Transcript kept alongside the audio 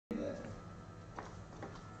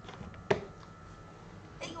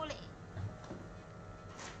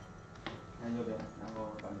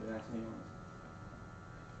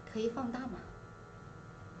可以放大吗？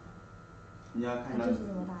你要看到就是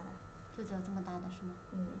这么大的，就只有这么大的是吗？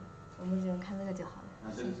我们只能看这个就好了。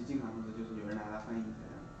啊，这个是经常控制，就是有人拿它翻译这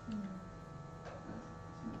样。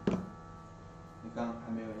你刚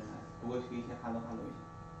还没有人来，不过可以先 hello 一下。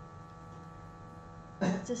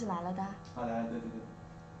这是来了的。好来了，对。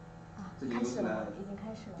啊，这几个都是来了，已经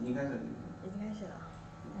开始了。已经开始了。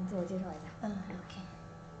你自我介绍一下。OK.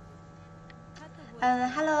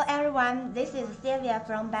 Hello everyone, this is Sylvia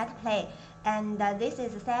from Better Play, and this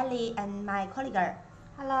is Sally and my colleague.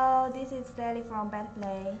 Hello, this is Sally from Better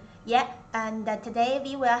Play. Yeah, and today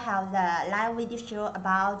we will have the live video show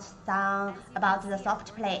about the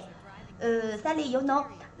soft play. Sally, you know,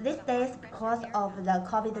 these days because of the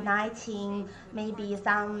COVID-19, maybe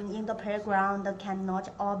some indoor playground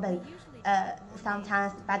cannot open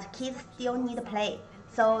sometimes, but kids still need to play.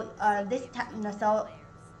 So this time,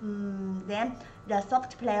 then the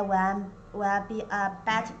soft play will be a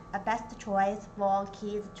best choice for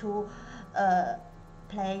kids to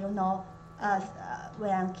play. You know,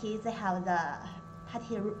 when kids have the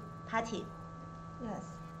party. Yes.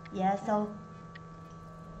 Yeah. So.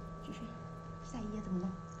 继续，下一页怎么弄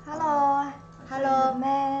Hello,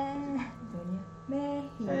 man. 怎么念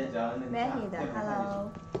Mahi 的 Hello.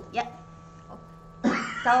 Yeah.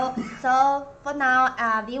 So for now,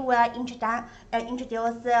 we will introduce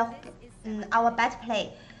our Better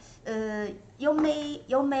Play. You may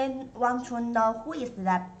want to know who is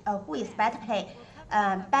Better Play.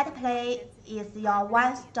 Better Play is your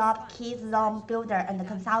one-stop kids zone builder and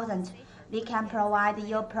consultant. We can provide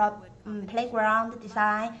you playground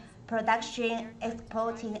design, production,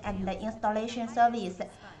 exporting, and installation service.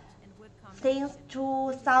 Since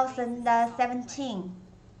 2017.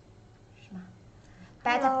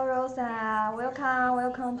 Hello, Rosa.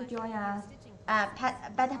 Welcome to join us.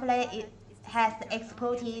 Better Play has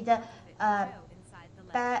exported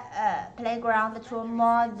playground to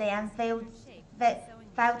more than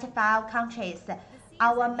 55 countries.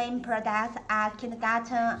 Our main products are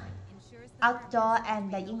kindergarten, outdoor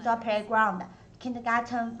and indoor playground,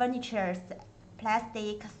 kindergarten furniture,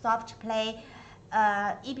 plastic, soft play,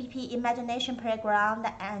 EPP imagination playground,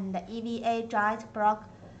 and EVA giant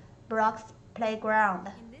blocks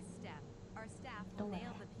playground.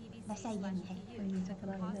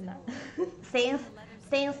 Since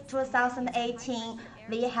 2018,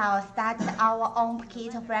 we have started our own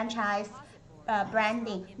Paquito franchise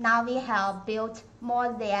branding. Now we have built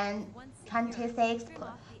more than 26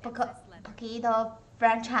 Paquito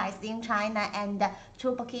franchise in China and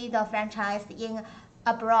 2 Paquito franchise in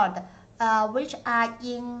abroad, which are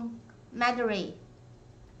in Mandarin.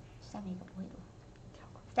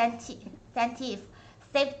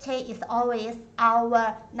 Safety is always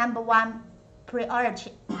our #1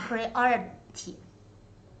 priority.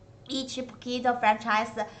 Each Paquito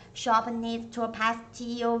franchise shop needs to pass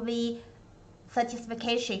TUV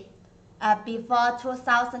certification. Before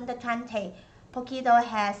 2020, Paquito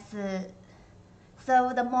has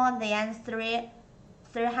served more than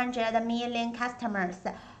 300 million customers.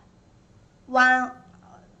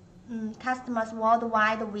 Customers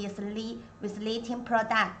worldwide with leading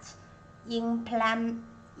products,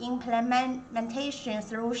 implementation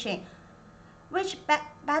solution, which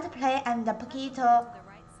Better Play and Paquito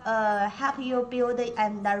help you build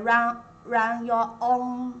and run your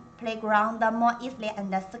own playground more easily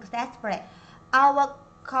and successfully. Our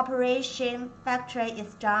corporation factory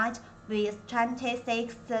is joined with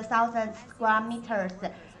 26,000 square meters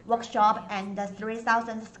workshop and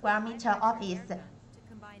 3,000 square meter office.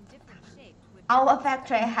 Our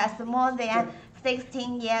factory has more than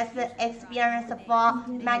 16 years experience for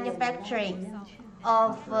manufacturing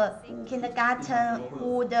of kindergarten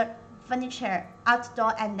wood furniture,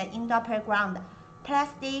 outdoor and indoor playground,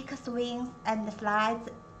 plastic swings and slides,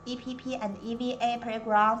 EPP and EVA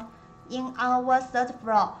playground. In our third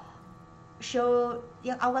floor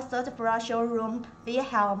showroom, we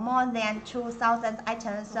have more than 2,000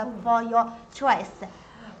 items for your choice.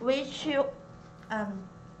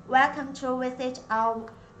 Welcome to visit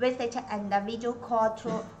and video call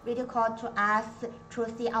to us to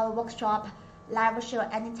see our workshop live show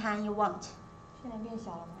anytime you want. 现在变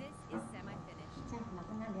小了吗？这样老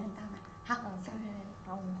公那里很大嘛。好，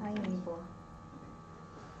好，我们欢迎一波。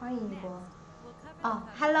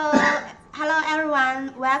Hello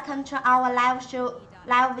everyone, welcome to our live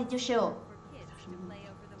video show.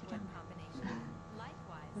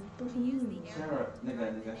 都是秘密。那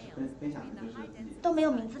个是分享的，就是自己都没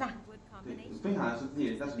有名字的。对，分享的是自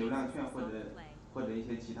己，但是流量券或者一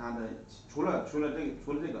些其他的，除了这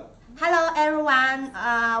个。Hello everyone,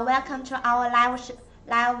 welcome to our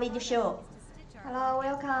live video show. Hello,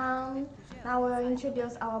 welcome. Now we'll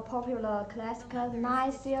introduce our popular classical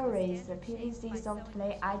 9 series PVC soft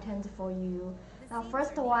play items for you. Now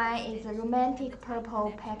first one is romantic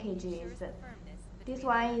purple packages. This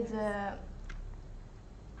one is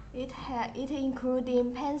it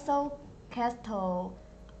including pencil castle,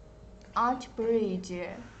 arch bridge,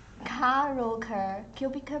 car rocker,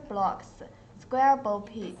 cubicle blocks, square ball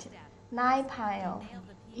pit, 9 pile,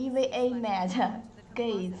 EVA mat,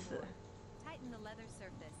 gates,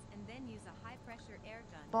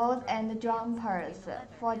 balls and jumpers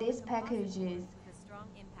for these packages.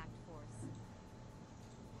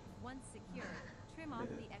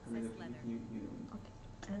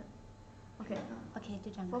 Okay. OK，就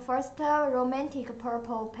这样 For 吧。 first romantic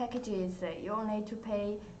purple packages, you only to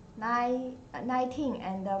pay 19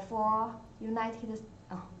 and 4 United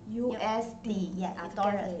USD. Yeah, to it's get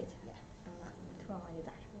dollars. it.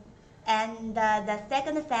 And the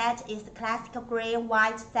second set is classical green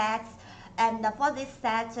white sets. And for this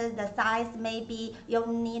set, the size maybe you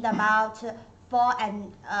need about 4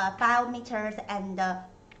 and 5 meters and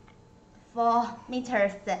 4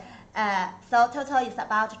 meters. So total is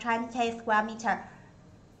about 20 square meter.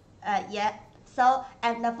 Yeah. So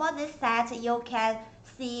and for this set, you can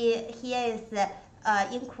see here is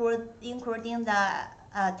including the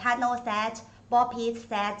tunnel set, ball pit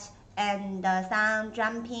set, and some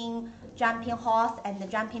jumping horse and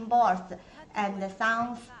jumping balls, and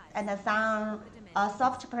some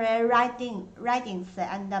soft play ridings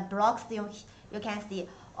and blocks you can see.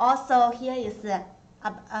 Also here is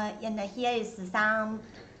and here is some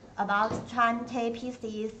about 20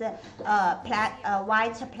 pieces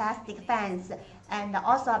white plastic fans, and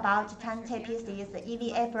also about 20 pieces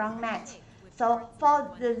EVA flooring mat. So for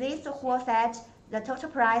this whole set, the total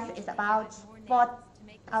price is about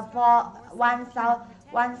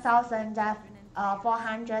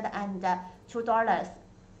 $1,402.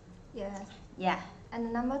 Yes. Yeah.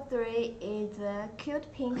 And number 3 is a cute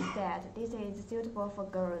pink set. This is suitable for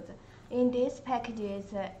girls. In these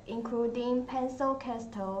packages, including pencil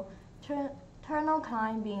castle, tunnel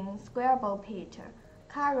climbing, square ball pit,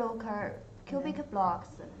 car rocker, cubic blocks,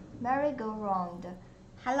 merry-go-round.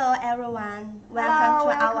 Hello everyone, welcome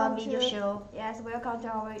to our video show. Yes, welcome to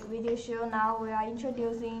our video show. Now we are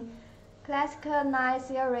introducing classical 9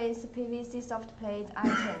 series PVC soft plate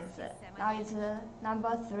items. Now it's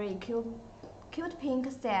number 3, cute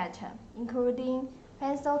pink set, including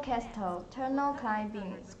pencil castle, tunnel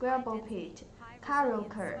climbing, square ball pit, car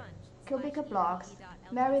rocker, cubic blocks,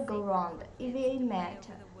 merry-go-round, EVA mat,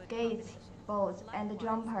 gates, balls, and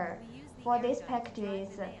jumper. For these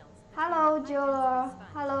packages, hello jeweler,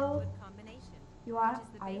 hello.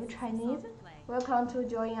 Are you Chinese? Welcome to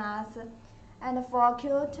join us. And for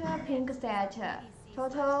cute pink set,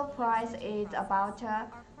 total price is about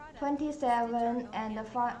 $27 and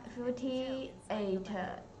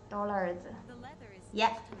 $58.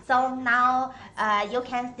 Yeah, so now you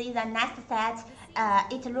can see the next set.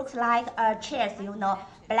 It looks like chairs,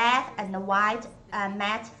 black and white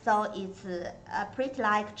mat, so it's pretty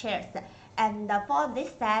like chairs. And for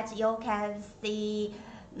this set, you can see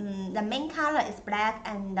the main color is black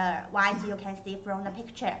and white, you can see from the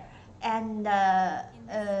picture. And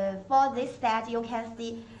for this set, you can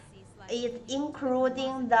see it's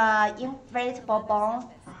including the inflatable bones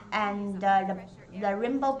and the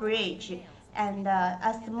rainbow bridge, and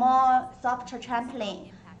a small soft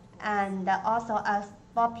trampoline, and also a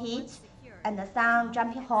ball pit, and some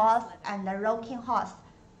jumping horse and a rocking horse,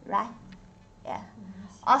 right? Yeah.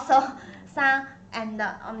 Also some, and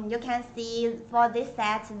you can see for this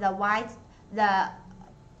set the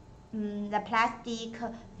plastic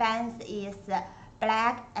fence is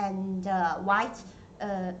black and white.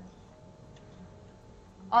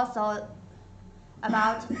 Also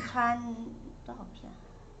about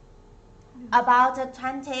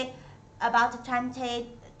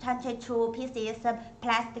 22 pieces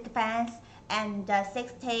plastic fans and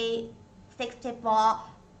 64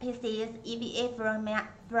 pieces EVA flooring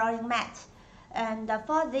mat. And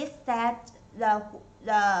for this set, the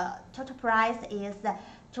total price is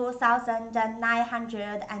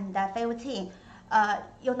 2,915.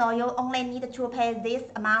 You only need to pay this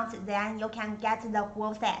amount, then you can get the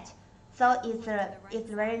whole set. So it's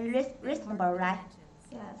very reasonable, right?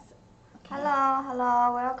 Yes.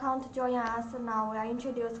 Hello, welcome to join us. Now we are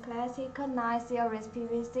introduce classic 9 series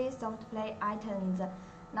PVC soft play items.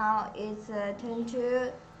 Now it's turn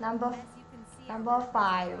to number 5.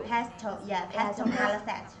 Pastel color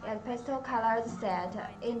set. Yeah, pastel colored set.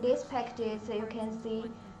 In this package, you can see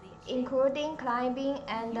including climbing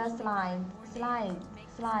and slide,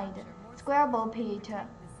 square ball pit,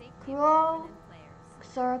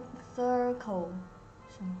 circle，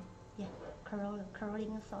 是吗 Yeah,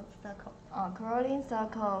 curling circle. Curling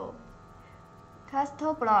circle,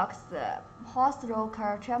 castle blocks, horse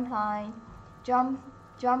rocker, trampoline,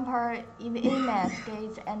 jumper, EVA mat,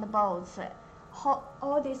 gates, and boats.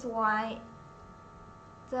 All this while,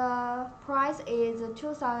 the price is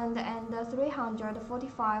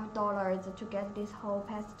 $2,345 to get this whole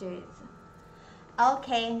packages.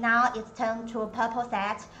 Okay, now it's turn to purple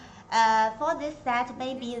set. For this set,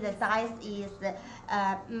 maybe the size is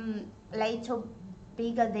little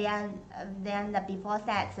bigger than the before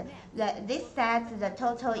sets. This set, the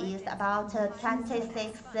total is about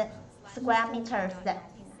 26 square meters.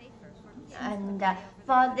 And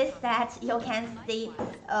for this set, you can see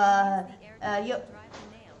you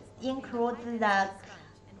include the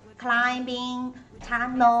climbing,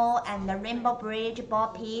 tunnel, and the rainbow bridge, ball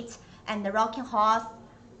pit, and the rocking horse.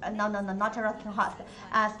 No, not a rocking horse.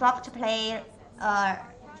 Soft play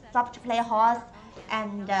horse,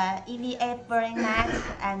 and EVA furring mat,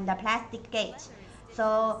 and the plastic gate.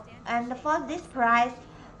 So, and for this price,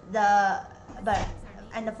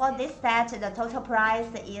 and for this set, the total price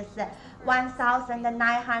is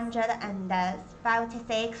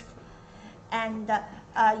 1,956. And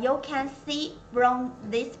you can see from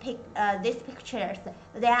these pictures,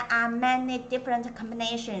 there are many different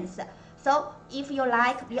combinations. So if you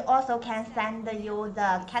like, we also can send you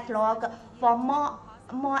the catalog for more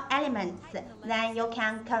elements. Then you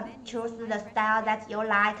can choose the style that you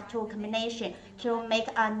like to combination to make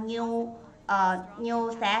a new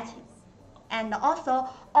set. And also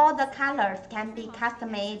all the colors can be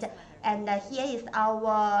custom made. And here is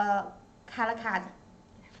our color card.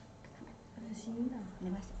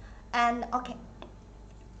 And okay,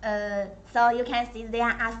 so you can see there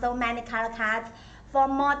are so many color cards. For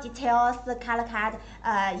more details color card,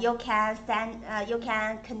 you can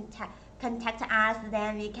contact us.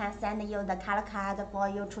 Then we can send you the color card for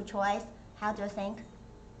you to choice. How do you think?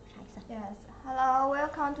 Yes. Hello,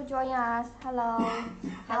 welcome to join us. Hello.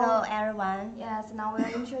 Hello everyone. Yes, now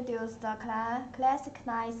we'll introduce the Classic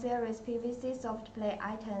 9 series PVC soft play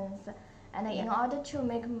items. And in order to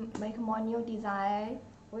make more new design,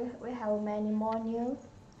 we have many more new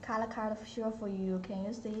color cards for you. Can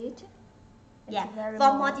you see it? Yeah.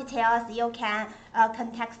 For more details, you can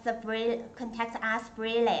contact us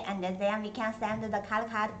freely, and then we can send the color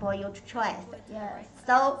card for you to choose. Yes.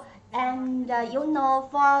 So, and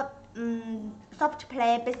for soft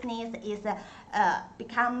play business is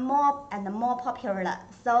become more and more popular.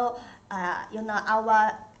 So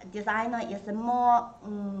our designer is more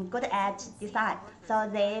good at design. So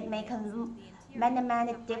they make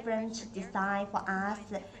many different design for us.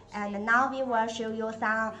 And now we will show you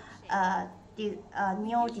some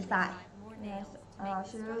new design. Yes,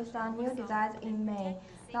 show you some new designs in May.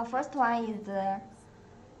 Now first one is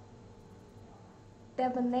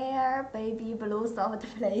Debonair baby blue soft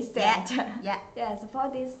play set. Yeah. Yes, for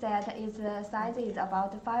this set, its size is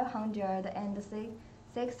about 500 and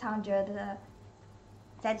 600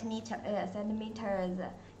 centimeters.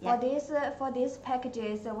 Yeah. For these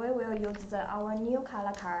packages, we will use our new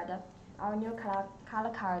color card. Now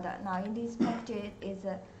in this package is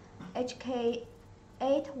HK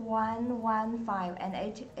 8115 and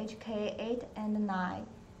HK 8 and 9.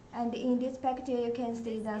 And in this package, you can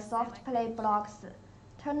see the soft play blocks,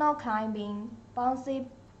 tunnel climbing, bouncy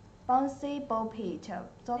ball pit,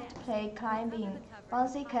 soft play climbing,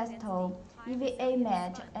 bouncy castle, EVA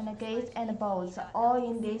mat, and gates and boats, all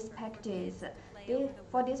in these packages.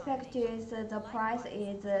 For these packages, the price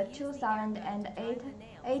is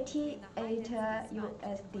 $2,088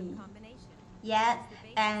 USD. Yeah,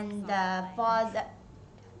 and for the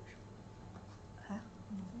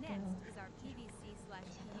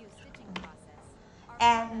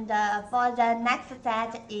for the next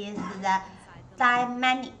set is the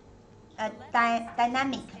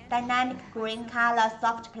dynamic green color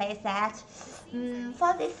soft play set.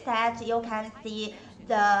 For this set, you can see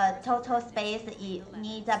the total space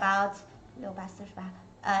needs about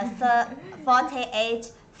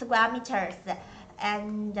 48 square meters,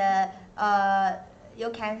 and you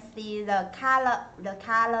can see the color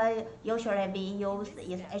usually we use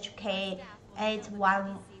is HK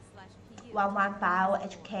 8115,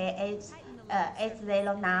 HK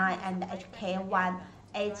 809, and HK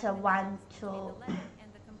 1812.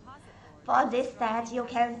 For this set, you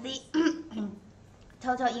can see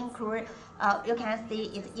total include. You can see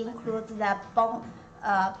it includes the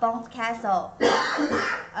bounce castle,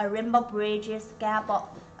 a rainbow bridge, square ball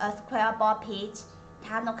pit,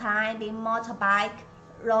 tunnel climbing, motorbike,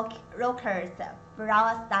 rockers,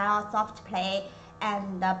 flower style soft play,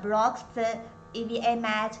 and blocks, EVA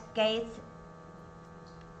mat, gates,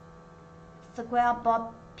 square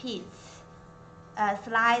ball pits,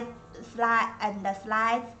 slides,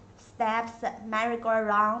 steps,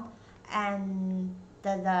 merry-go-round, and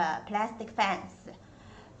the plastic fence.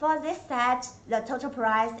 For this set, the total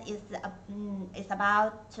price is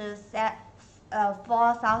about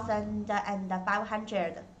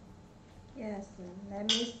 4,500. Yes, let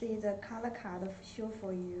me see the color card show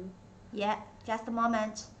for you. Yeah, just a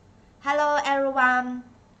moment. Hello everyone.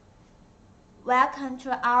 Welcome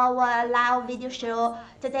to our live video show.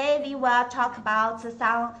 Today we will talk about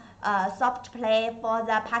some soft play for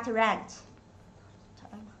the party rent.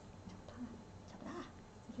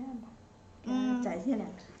 展现两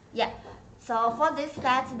个。Yeah. So for this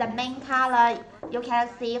set, the main color you can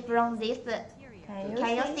see from this.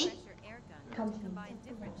 Can you see? 看不清。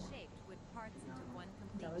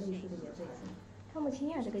找个类似的颜色也行。看不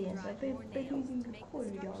清啊，这个颜色被滤镜给过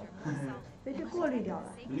滤掉了，被这过滤掉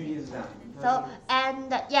了。滤镜是这样。So and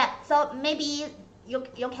yeah, so maybe you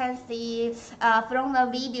can see from the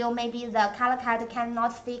video, maybe the color card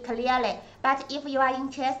cannot see clearly. But if you are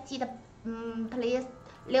interested, please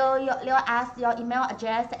leave us your email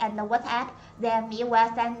address and WhatsApp. Then we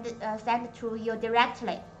will send to you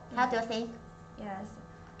directly. How do you think? Yes.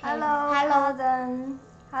 Okay. Hello then.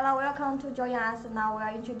 Hello, welcome to join us. Now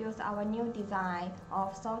we'll introduce our new design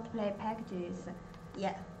of soft play packages.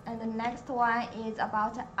 Yeah. And the next one is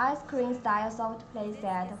about ice cream style soft play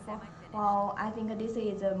set. Well, I think this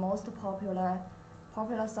is the most popular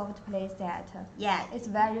soft play set. Yeah. It's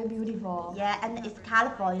very beautiful. Yeah, and it's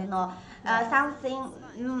colorful, you know. Something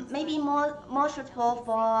maybe more suitable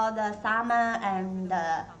for the summer and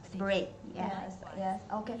spring. Yeah. Yes.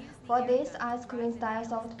 Okay. For this ice cream style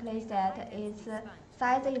soft play set, its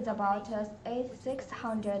size is about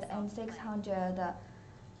 600 and 600.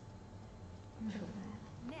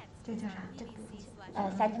 Centimeter.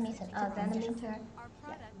 Centimeter.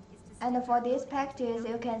 And for these packages,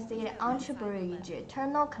 you can see entry bridge,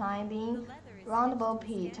 tunnel climbing, roundable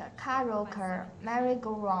pit, car rocker,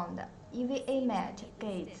 merry-go-round, EVA mat,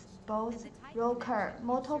 gates, boats, rocker,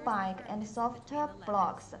 motorbike, and soft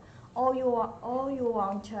blocks. All you want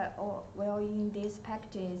will in these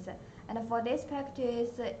packages. And for these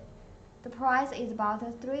packages, the price is about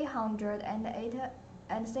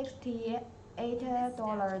 $368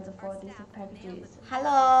 for these packages.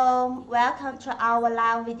 Hello, welcome to our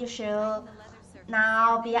live video show.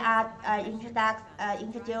 Now we are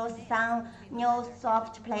introduce some new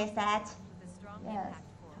soft play set. Yes.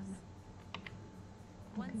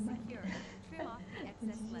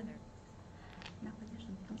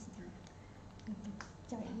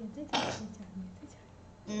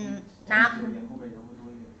 Now. 后面人会多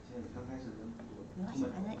一点，现在刚开始人不多。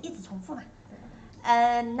反正一直重复嘛。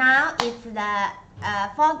Now it's the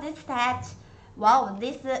for this set. Wow,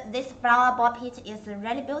 this flower ball pit is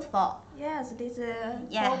really beautiful. Yes, this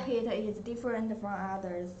Yeah. ball pit is different from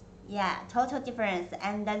others. Yeah, total difference.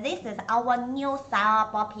 And this is our new style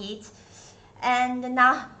ball pit. And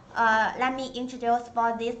now let me introduce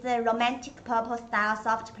for this romantic purple style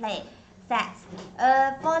soft play set.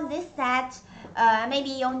 For this set,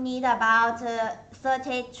 maybe you need about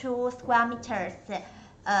 32 square meters.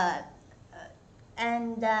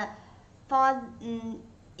 And for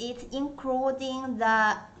it's including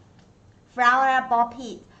the flower ball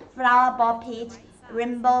pit,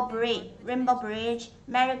 rainbow bridge,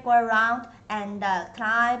 merry-go-round, and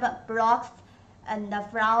climb blocks, and the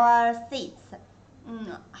flower seats,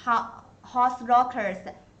 horse rockers,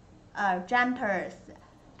 jumpers,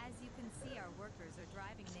 As you can see, our workers are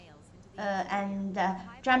driving nails into the and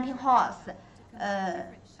jumping horse,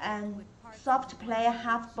 and soft play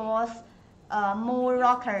half balls, more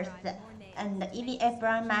rockers, and EVA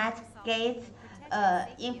burn mat, gates,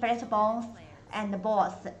 inflatables, and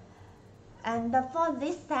balls. And for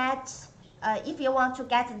this set, if you want to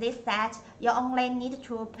get this set, you only need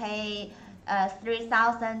to pay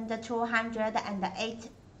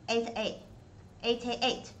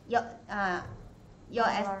 $3,288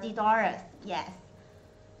 USD dollars. Yes.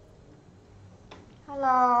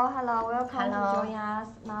 Hello, welcome Hello. to join us.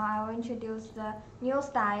 Now I will introduce the new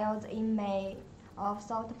styles in May of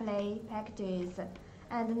soft play packages.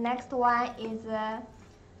 And the next one is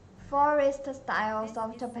forest style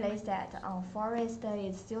soft play set. Forest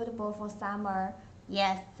is suitable for summer.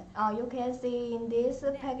 Yes. You can see in these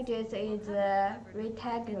packages is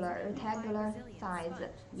rectangular size.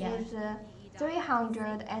 Yeah. It's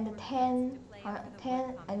 310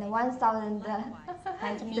 and 1,000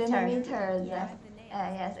 centimeters. Yes.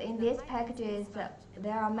 Yes, in these packages,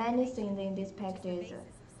 there are many things in these packages,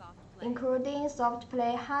 including soft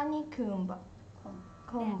play honeycomb,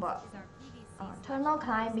 tunnel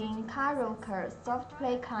climbing, car rocker, soft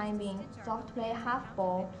play climbing, soft play half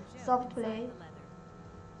ball, soft play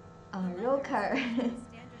rocker,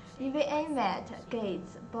 EVA mat,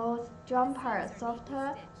 gates, balls, jumper,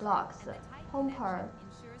 softer blocks, humper,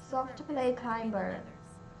 soft play climber,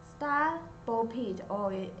 star ball pit,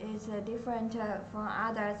 or is different from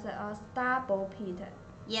others. A star ball pit.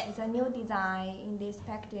 Yes. It's a new design in this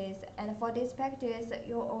practice, and for this practice,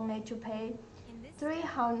 you only to pay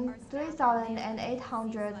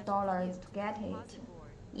 $3,800 to get it.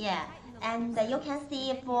 Yeah, and you can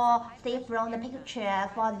see from the picture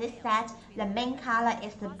for this set, the main color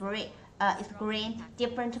is green,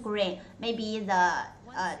 different green, maybe the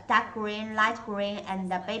dark green, light green,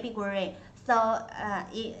 and the baby green. So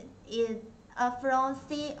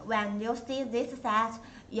when you see this set,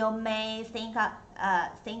 you may think the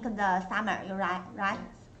summer. You right?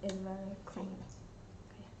 It's very cool.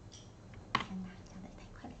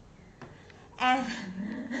 And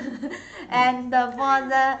and for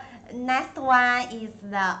the next one is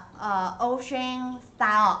the ocean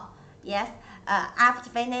style. Yes.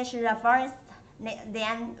 After finish the first,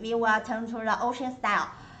 then we will turn to the ocean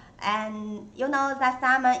style. And you know that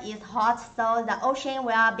summer is hot, so the ocean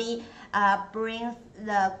will be brings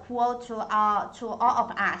the cool to all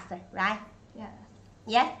of us, right? Yes.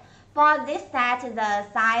 Yes. For this set, the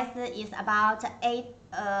size is about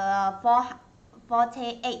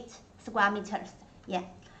 48 square meters. Yeah.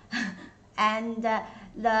 And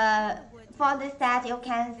for this set, you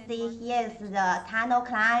can see here is the tunnel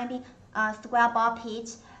climbing, square ball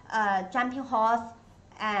pit, jumping horse,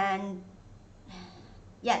 and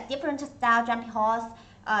yeah, different style jumping horse,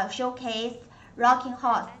 showcase, rocking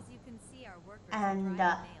horse, and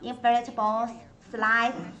inflatable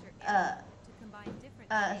slides,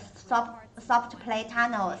 soft play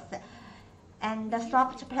tunnels, and the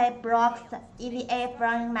soft play blocks, EVA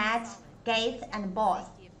flying mats, gates, and balls.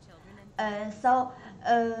 So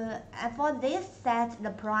for this set,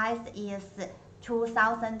 the price is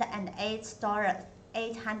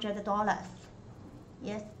 $2,008.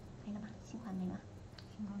 Yes.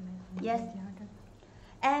 Yes.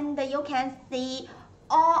 And you can see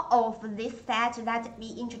all of this set that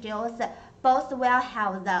we introduced, both will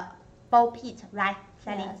have the ball pit, right,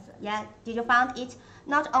 Sally? Yes. Yeah. Did you find it?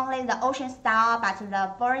 Not only the ocean style, but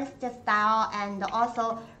the forest style, and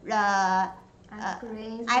also the ice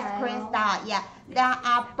cream style. Yeah, there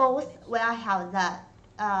are both will have the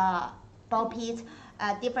ball pit,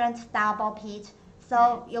 different style ball pit.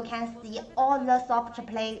 So you can see all the soft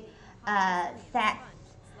play sets.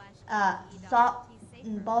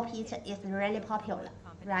 Ball pit is really popular,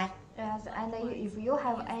 right? Yes, and if you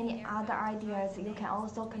have any other ideas, you can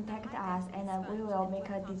also contact us, and we will make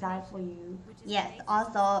a design for you. Yes.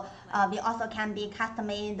 Also, we also can be custom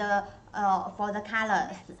made for the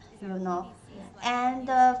colors, you know. And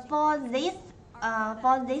for this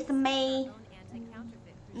May,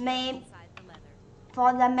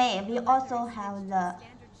 for the May, we also have the.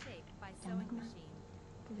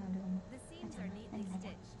 The seams are neatly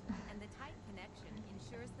stitched, and the tight connection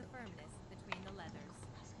ensures the firmness between the leathers.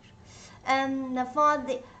 And for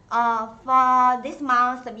this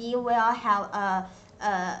month, we will have a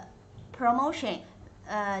promotion.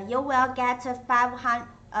 You will get $50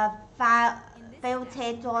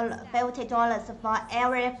 for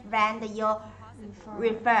every friend you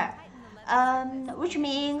refer. Which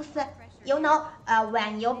means, you know,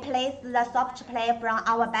 when you place the soft play from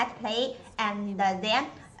our bed play, and then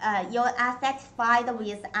you are satisfied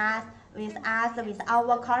with us, with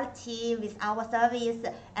our quality, with our service,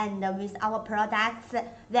 and with our products,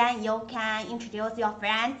 then you can introduce your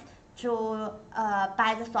friends to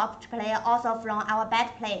buy the soft play also from our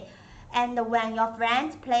bed play. And when your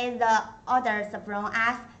friends place the orders from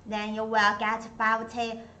us, then you will get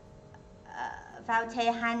 50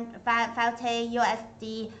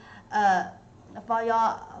 USD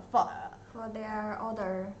For their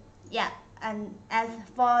order. Yeah, and as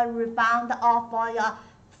for refund or for your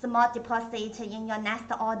small deposit in your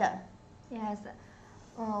next order. Yes,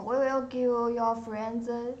 we will give your friends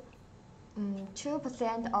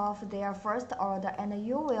 2% of their first order, and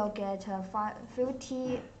you will get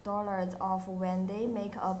 $50 off when they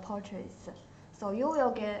make a purchase. So you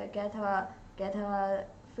will get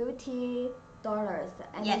 $50,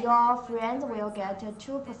 and Yes. your friends will get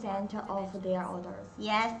 2% of their orders.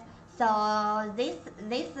 Yes. So this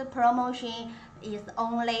promotion is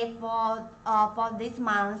only for this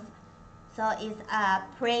month. So it's a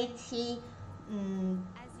pretty As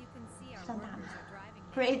you can see, our workers are driving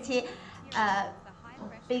pretty the high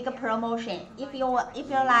big pressure promotion. If you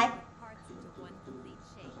like. parts into one complete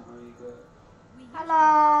shape. We use Hello.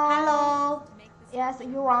 Hello. to make the Yes,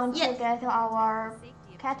 you want Yes. to get our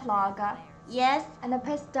catalog Yes. and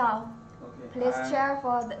paste down. OK。 Please share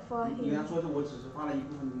for 你刚 him. 说我只是发了一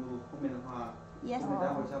部分题目，后面的话， Yes. 后面待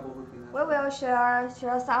会儿下播会给他。 We will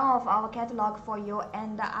share some of our catalog for you,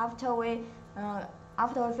 and after we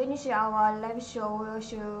finish our live show, we will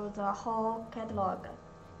show the whole catalog.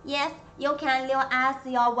 Yes, you can leave us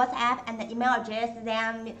your WhatsApp and email address.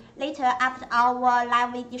 Then later, after our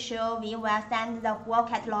live video show, we will send the whole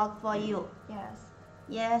catalog for you. Yes.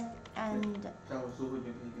 Yes, and 待会儿收回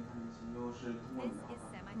券可以跟他联系，又是通过你的 This 好 is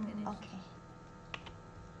吧？ semi-finished. okay.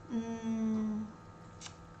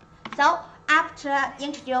 So after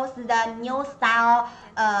introduce the new style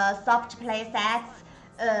soft play sets,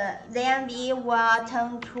 then we will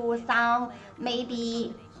turn to some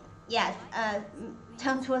maybe yes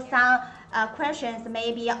turn to some questions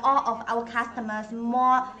maybe all of our customers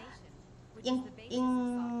more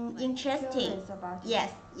interesting. Curious about it.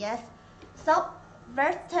 Yes. So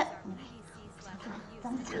first.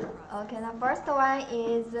 Okay, the first one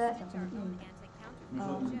is 你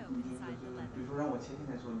说你比如说让我切片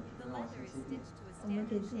的时候，你就让我先切片，你们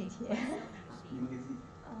给自己。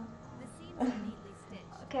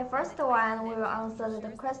 okay. First one, we will answer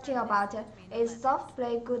the question about is soft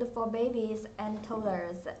play good for babies and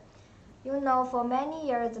toddlers? You know, for many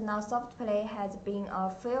years now, soft play has been a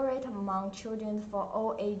favorite among children for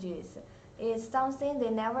all ages. It's something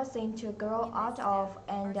they never seem to grow out of,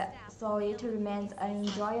 and so it remains an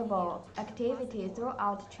enjoyable activity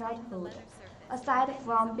throughout childhood. Aside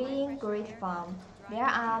from being great fun, there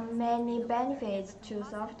are many benefits to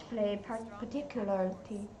soft play,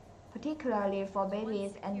 particularly for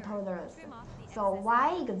babies and toddlers. So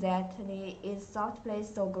why exactly is soft play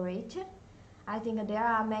so great? I think there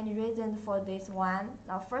are many reasons for this one.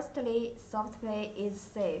 Now, firstly, soft play is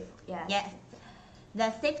safe. Yes.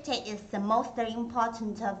 The safety is the most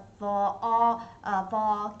important for all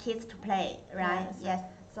for kids to play, right? Yes.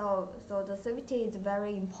 So the safety is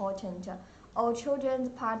very important. All children's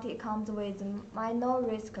party comes with minor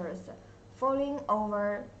risks: falling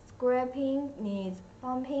over, scraping knees,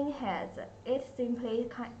 bumping heads. It simply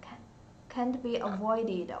can't be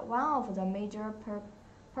avoided. One of the major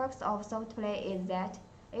perks of soft play is that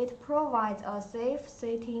it provides a safe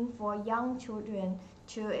setting for young children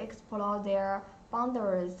to explore their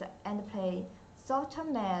boundaries and play. Soft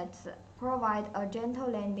mats provide a gentle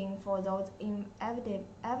landing for those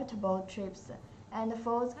inevitable trips and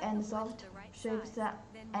falls, and soft shapes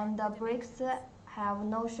and the bricks have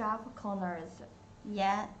no sharp corners.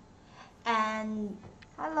 Yeah. And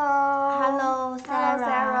Hello, Sarah.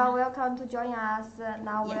 Sarah. Welcome to join us.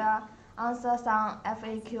 Now Yeah. we'll answer some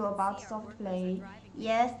FAQ about soft play.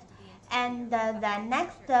 Yes. And the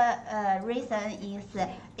next reason is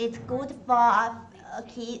it's good for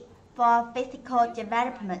kid for physical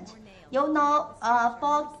development. You know,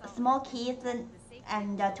 for small kids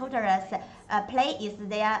and toddlers, play is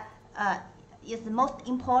is most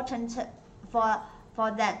important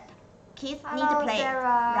for them. Kids need to Hello, play,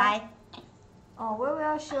 Sarah. right? Oh, we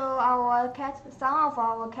will show our some of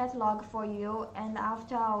our catalog for you, and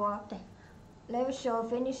after our live show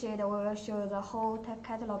finished, we will show the whole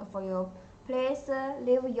catalog for you. Please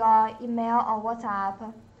leave your email or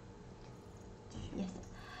WhatsApp. Yes.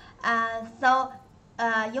 So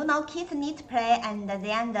you know, kids need to play, and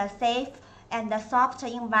then the safe and the soft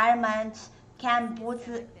environment can boost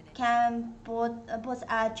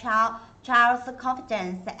a child's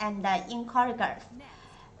confidence and encourage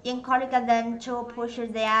them to push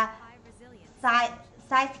their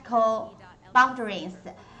psychical boundaries.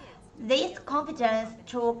 This confidence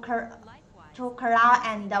to crawl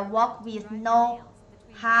and walk with no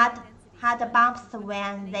hard bumps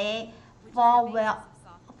when they fall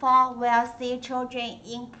will see children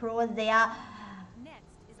improve their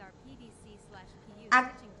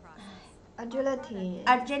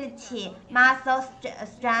agility, muscle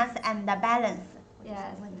strength, and balance.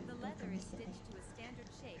 Yes. The leather is stitched to a standard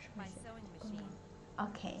shape by sewing machine.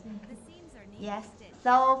 Okay. The seams are neatly Yes. stitched.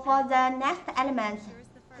 So for the next element,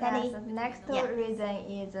 Sally. Yes, the next Yeah. reason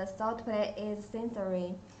is soft play is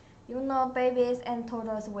sensory. You know, babies and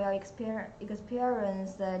toddlers will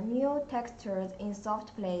experience new textures in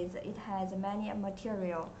soft plays. It has many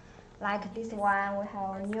material. Like this one, we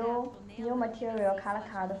have new material color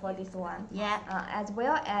card for this one. Yeah. As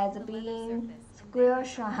well as being square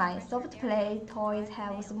shy, soft play toys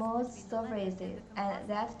have smooth surfaces and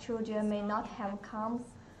that children may not have come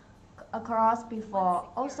across before.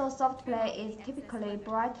 Also, soft play is typically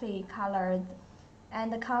brightly colored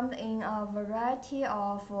and comes in a variety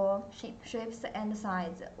of shapes and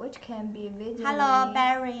sizes, which can be visually Hello,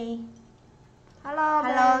 Barry. Hello,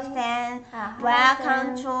 Hello, Betty. Sam. Hello,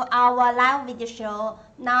 Welcome Sam. to our live video show.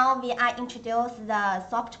 Now we are introduce the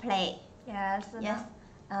soft play. Yes. Yes.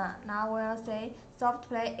 Now we'll say soft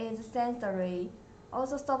play is sensory.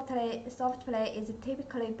 Also, soft play is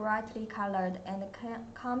typically brightly colored and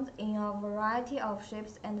comes in a variety of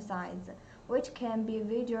shapes and sizes, which can be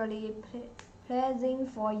visually pleasing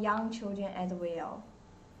for young children as well.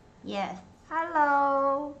 Yes.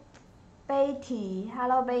 Hello, Betty.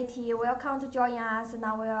 Hello, Betty. Welcome to join us.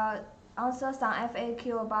 Now we'll answer some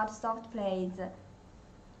FAQ about soft plays.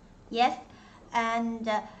 Yes. And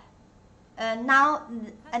now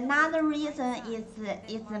another reason is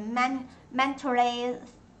mentally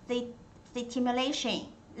stimulation.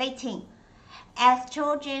 As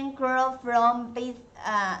children grow from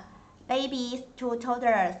babies to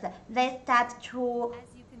toddlers, they start to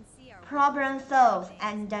As you can see, our problem solve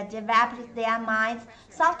and develop their minds.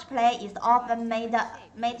 Soft play is often made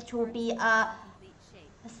to be a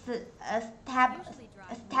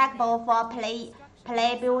stable for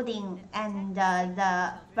play building, and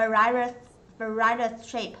the various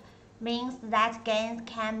shape means that games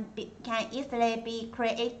can easily be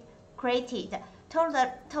created.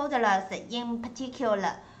 Toddlers in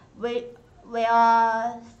particular will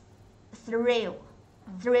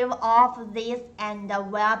thrive off this and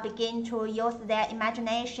will begin to use their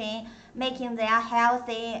imagination, making their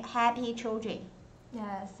healthy, happy children.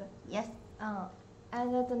 Yes. Yes.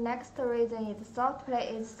 And the next reason is soft play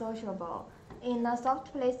is sociable. In a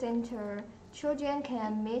soft play center, children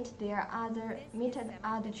can meet other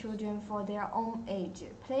children for their own age.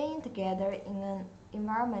 Playing together in an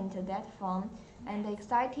environment that fun and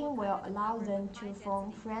exciting will allow them to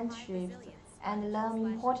form friendships and learn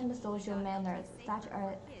important social manners such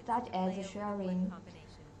as sharing.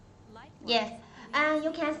 Yes. And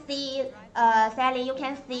you can see, Sally, you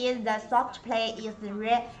can see the soft play is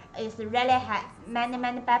really have many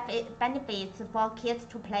benefits for kids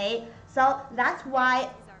to play. So that's why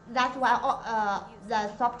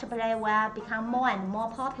the soft play will become more and more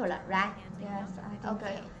popular, right? Yes, I think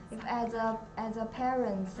Okay. if as a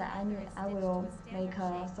parents, I will make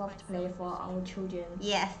a soft play for our children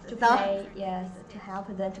Yes. to So play. Yes, to help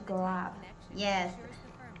them to grow up. yes.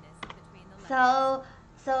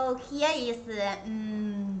 So here is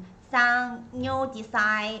some new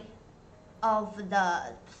design of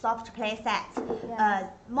the soft play set. Yes.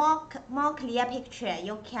 More clear picture.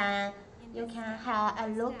 You can have a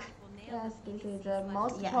look. Yes, this is the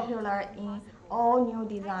most Yeah. popular in all new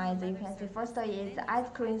designs. You can see first is ice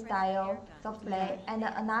cream style soft play, and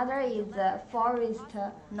another is forest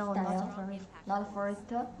No, style. not forest. Not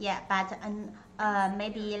forest. Yeah, but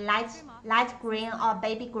maybe light green or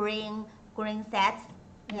baby green sets.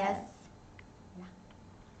 Yes.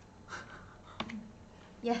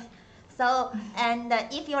 Yes. So and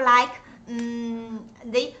if you like,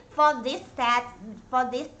 for this set,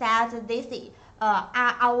 this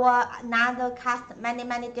are our another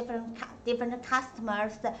many different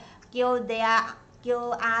customers give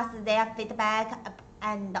us their feedback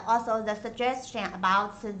and also the suggestion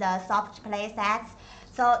about the soft play sets.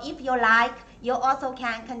 So if you like, you also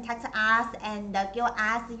can contact us and give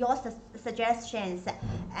us your suggestions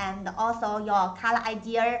and also your color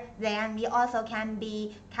idea. Then we also can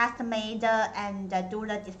be custom made and do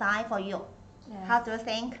the design for you. Yes. How do you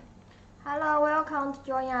think? Hello, welcome to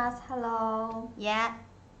join us. Hello. Yeah.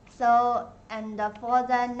 So and for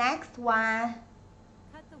the next one,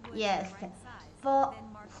 Cut the wood yes. to the right size, For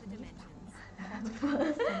then mark the dimensions.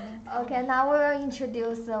 Okay, now we will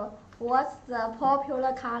introduce what's the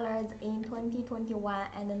popular colors in 2021,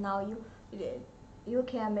 and now you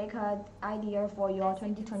can make an idea for your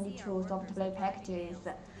 2022 soft play packages.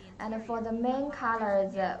 And for the main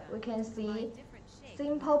colors, we can see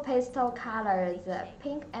simple pastel colors,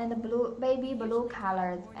 pink and blue, baby blue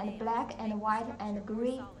colors, and black and white and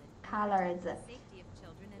green colors.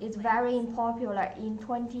 It's very popular in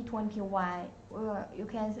 2021. You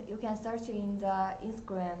can search in the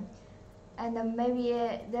Instagram, and maybe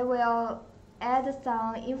they will add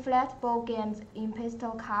some inflatable games in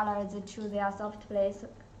pastel colors to their soft play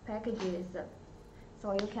packages.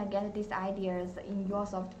 So you can get these ideas in your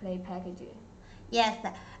soft play package. Yes.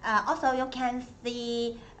 Also, you can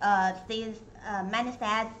see these many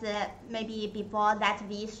sets maybe before that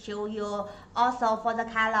we show you. Also, for the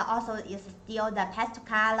color, also is still the pastel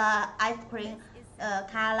color, ice cream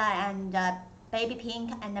color, and baby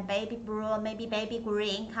pink and baby blue, maybe baby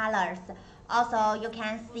green colors. Also, you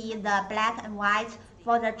can see the black and white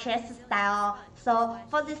for the chest style. So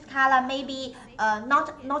for this color, maybe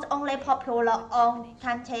not only popular on 20,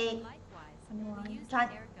 Likewise, use the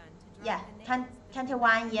 20 air gun to yeah, drop the names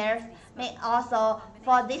 21 years, may also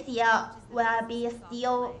for this year will be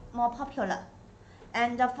still more popular.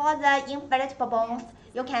 And for the inflatable bones,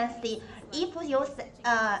 you can see if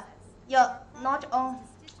you not on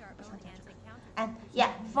and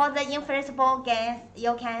yeah, for the inflatable games,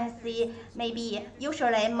 you can see maybe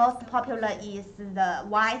usually most popular is the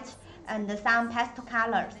white and some pastel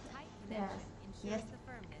colors. Yes. Yes.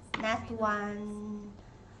 Next one.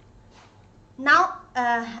 Now,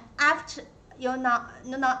 after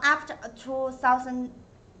after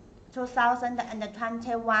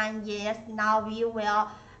 2021 years, now we will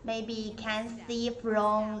maybe can see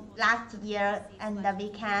from last year, and we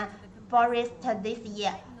can forest this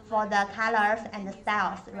year for the colors and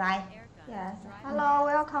styles, right? Yes. Hello,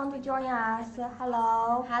 welcome to join us.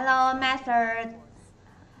 Hello. Hello, Master.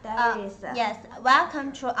 Yes,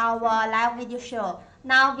 welcome to our live video show.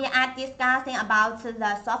 Now we are discussing about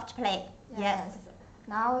the soft play. Yes.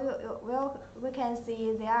 Now we can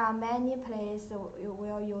see there are many plays you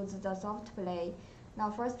will use the soft play. Now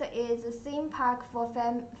first is theme park for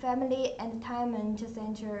family entertainment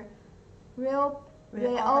center,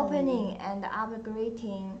 reopening and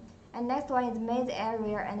upgrading. And next one is maze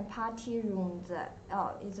area and party rooms.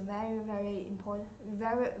 It's very important.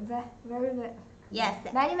 Very. Yes.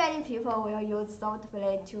 Many people will use soft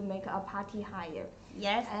play to make a party higher.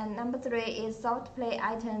 Yes. And number 3 is soft play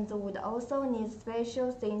items would also need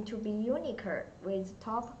special thing to be unique with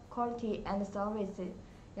top quality and services.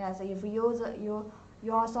 Yes, if you use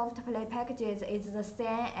your soft play packages is the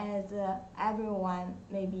same as everyone,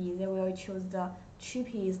 maybe they will choose the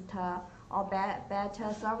cheapest or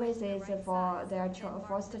better services for their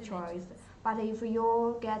first choice. But if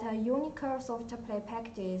you get a unique soft play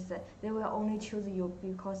packages, they will only choose you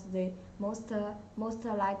because they most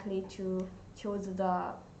likely to choose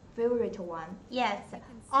the favorite one. Yes.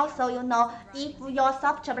 Also, if your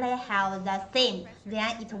soft play has the theme,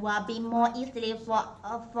 then it will be more easily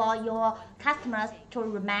for your customers to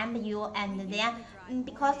remember you, and then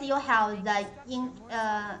because you have the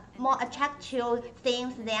more attractive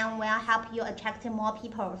things, then will help you attract more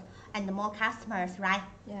people and more customers, right?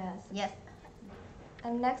 Yes. Yes.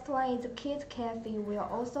 And next one is Kids Cafe will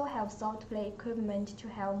also have soft play equipment to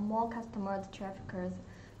have more customers traffickers.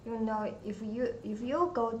 If you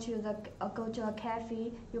go to a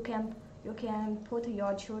cafe, you can put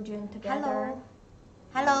your children together.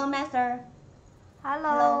 Hello, Master.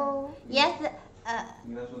 Hello. Yes.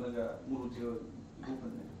 你刚才说那个目录只有一部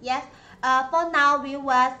分的。Yes. For now, we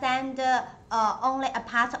will send only a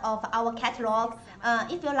part of our catalog.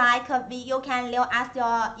 If you like, you can leave us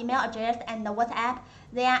your email address and WhatsApp.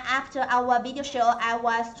 Then after our video show, I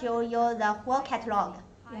will show you the whole catalog.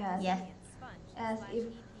 Yes. As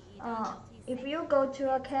if you go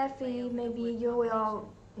to a cafe, maybe you will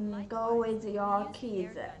go with your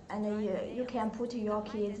kids, and you can put your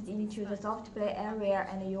kids into the soft play area,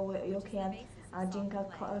 and you can drink a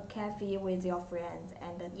coffee with your friends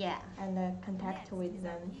and contact with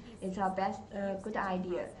them. It's a good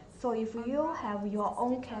idea. So if you have your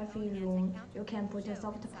own cafe room, you can put a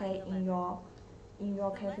soft play in your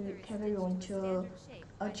cafe room to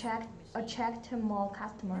attract more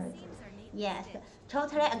customers. Yes,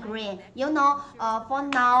 totally agree. For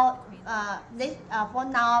now,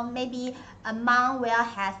 maybe a mom will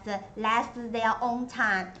has less their own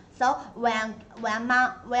time. So when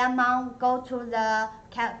mom go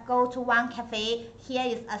to one cafe, here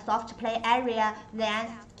is a soft play area. Then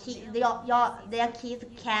their kids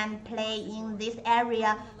can play in this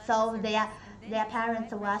area. So their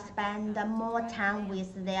parents will spend more time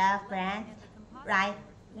with their friends, right?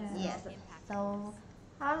 Yes. So.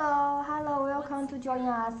 Hello, welcome to join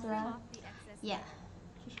us. Yeah.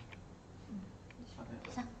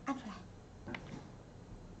 按出来。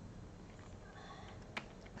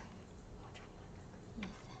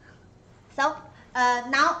So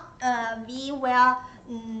now we will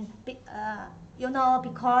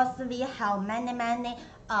because we have many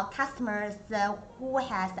customers who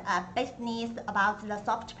has a business about the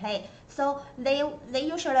soft play, so they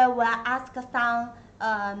usually will ask some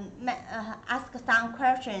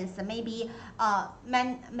questions. Maybe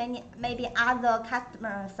maybe other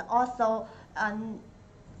customers also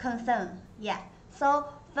concern. Yeah. So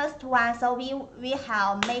first one, so we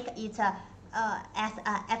have make it as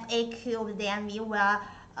a FAQ. Then we will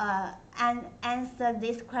answer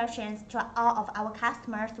these questions to all of our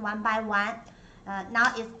customers one by one.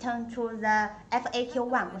 Now it's turn to the FAQ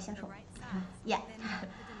one. 我先说。Yeah.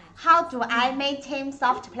 How do I maintain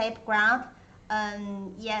soft playground?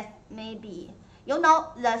 Yes, maybe.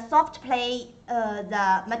 The soft play,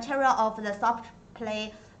 the material of the soft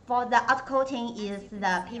play for the outcoating is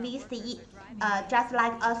the PVC. just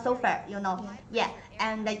like a sofa, Yeah,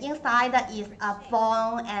 and inside is a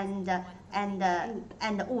foam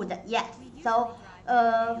and wood. Yes. So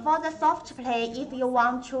for the soft play, if you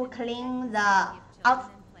want to clean the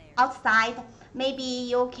outside, maybe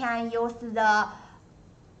you can use the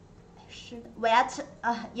wet.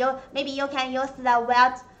 You can use the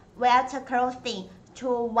wet clothing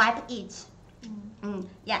to wipe it.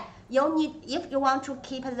 Yeah, you need if you want to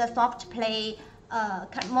keep the soft play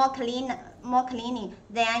more cleaning,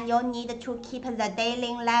 then you need to keep the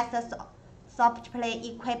daily less soft play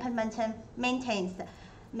equipment maintenance.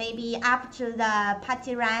 Maybe after the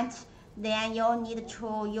party rent, then you need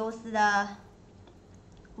to use the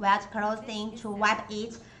wet clothing to wipe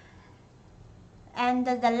it. And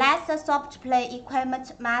the less soft play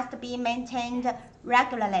equipment must be maintained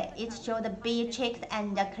regularly. It should be checked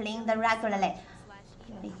and cleaned regularly.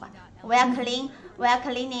 While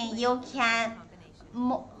cleaning, you can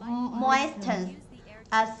moisten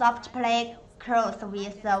a soft play cloth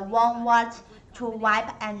with warm water to wipe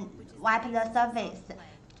the surface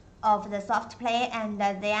of the soft play, and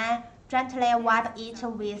then gently wipe it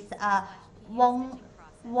with a warm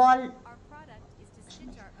with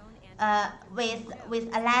a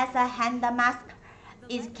laser hand mask.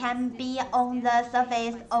 It can be on the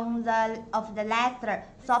surface of the laser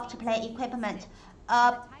soft play equipment.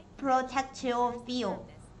 A protective film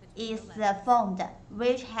is formed,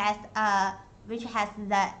 which has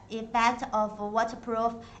the effect of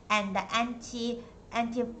waterproof and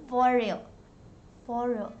anti-foil,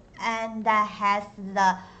 and has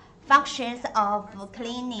the functions of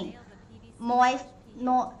cleaning, nourishing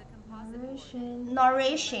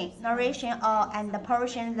and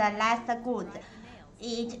polishing the last goods.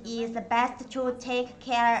 It is best to take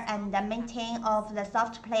care and maintain of the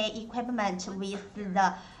soft play equipment with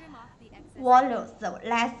the wireless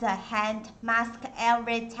laser hand mask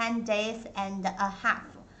every 10 days and a half.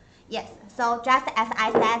 Yes, so just as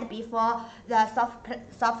I said before, the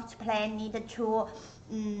soft play need to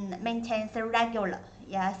maintain regular.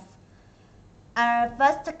 Yes.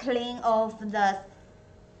 First clean the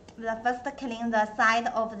side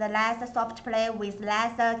of the laser soft play with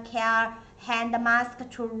laser care hand mask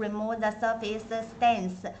to remove the surface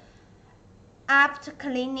stains. After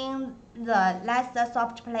cleaning the laser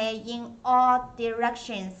soft play in all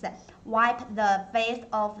directions, wipe the base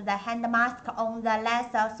of the hand mask on the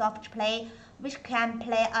laser soft play, which can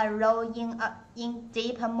play a role in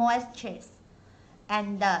deep moisture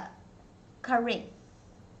and curing.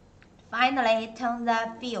 Finally, turn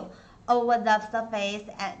the film over the surface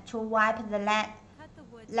to wipe the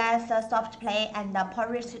laser soft play and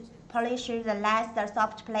polish the laser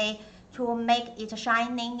soft play to make it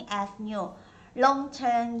shining as new.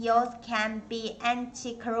 Long-term use can be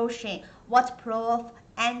anti-corrosion, waterproof,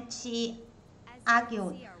 anti-ague,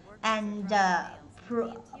 and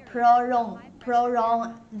prolong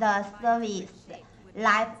the service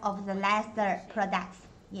life of the laser products.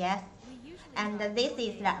 Yes, and this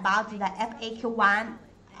is about the FAQ1.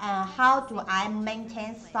 How do I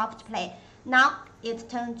maintain soft play? Now it's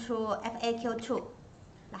turn to FAQ2.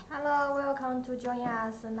 Hello, welcome to join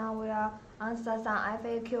us. Now we'll answer some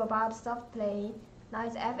FAQ about soft play. Now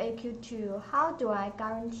it's FAQ2. How do I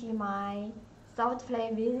guarantee my soft play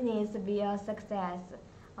business be a success?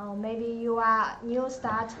 Maybe you are new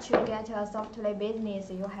start to get a soft play business.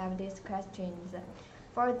 You have these questions.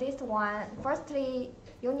 For this one, firstly,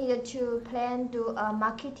 you need to do a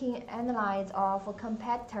marketing analysis of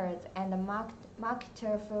competitors and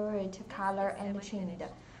marketer favorite color and trend.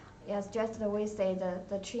 Yes, just the way say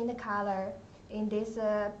the trend color in this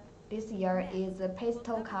year is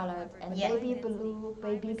pastel color, and baby blue,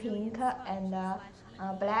 baby pink, and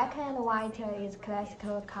black and white is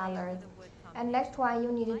classical colors. And next one,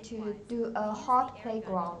 you need to do a hot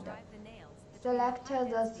playground. Select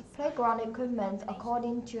the playground equipment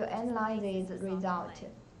according to analysis result.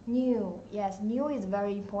 New, yes, new is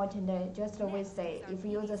very important. Just the way say, if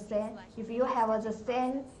you have the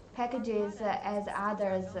same packages as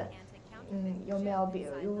others, you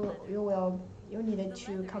need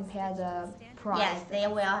to compare the price. Yes, they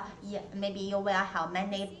will. Yeah, maybe you will have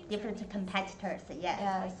many different competitors. Yes.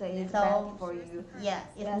 Yes, it's bad for you. Yeah,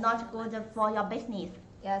 it's not good for your business.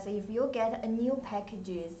 Yes, if you get a new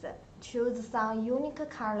packages, choose some unique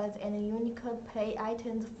colors and unique play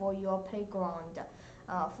items for your playground.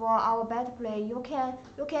 For our bed play, you can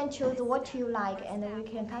choose what you like, and we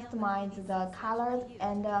can customize the colors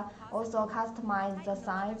and also customize the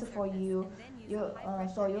size for you.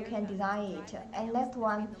 So you can design it. And next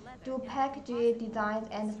one, do package designs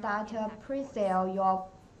and start pre-sale your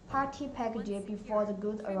party package before the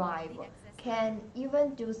goods arrive. Can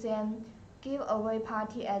even do give away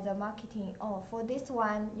party as a marketing. Oh, for this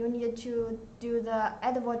one, you need to do the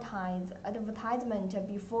advertisement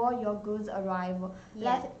before your goods arrive.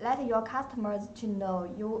 Yes. Let your customers to know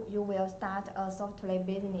you will start a soft play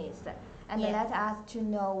business, and Yes. let us to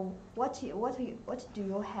know what do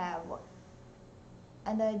you have,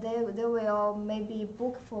 and they will maybe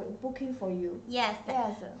booking for you. Yes.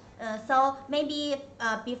 Yes. So maybe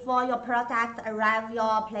before your product arrive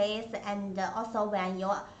your place, and also when you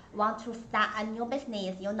want to start a new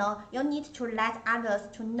business, you need to let others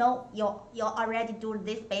to know you already do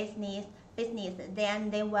this business. Then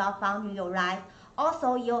they will find you, right?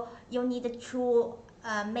 Also, you need to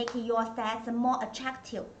make your sets more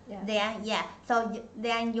attractive. Yes. Then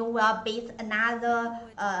then you will beat another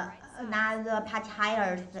party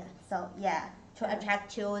hires. So yeah, to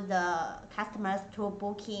attract to the customers to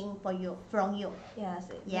booking from you. Yes.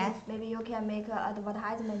 Yes. Maybe you can make an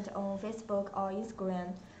advertisement on Facebook or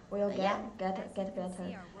Instagram. Will get better.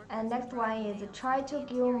 And next one is try to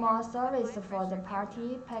give more service for the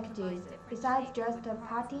party packages besides just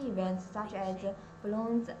party events such as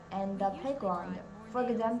balloons and the playground. For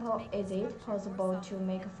example, is it possible to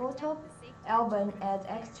make a photo album as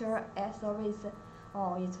extra service?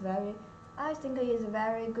 Oh, I think it's a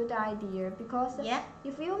very good idea because Yeah.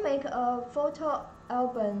 if you make a photo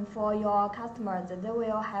album for your customers, they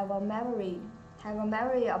will have a memory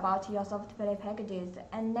about your soft play packages,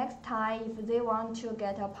 and next time if they want to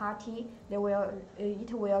get a party, it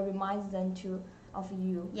will remind them of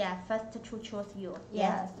you. Yeah, first to choose you.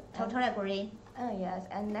 Yes. Totally agree. Yes,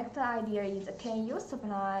 and next idea is can you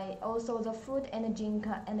supply also the food and drink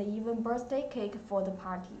and even birthday cake for the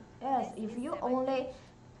party? Yes, if you only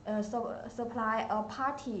supply a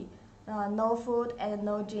party, no food and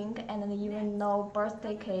no drink and even no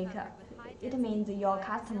birthday cake, it means your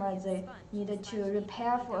customers need to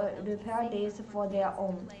repair this for their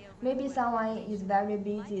own. Maybe someone is very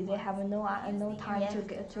busy; they have no time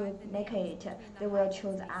to make it. They will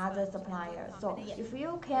choose other suppliers. So if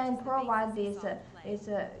you can provide this,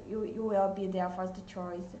 you will be their first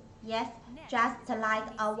choice. Yes, just like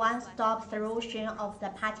a one-stop solution of the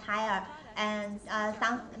party hire, and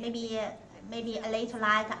some maybe a little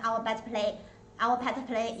like our pet play. Our pet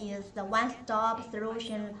play is the one-stop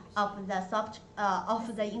solution of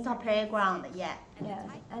the indoor playground. Yeah. Yes,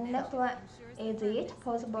 and next one, is it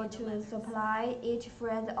possible to supply each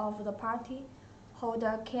friend of the party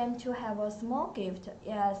holder came to have a small gift?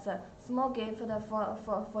 Yes, small gift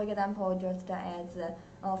for example, just as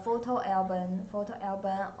a photo album,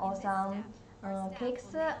 or some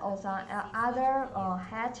cakes, or some other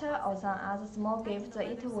hat, or some other small gifts.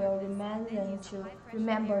 It will remind them to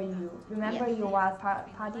remember you. Remember Yes. you are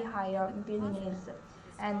party hire business,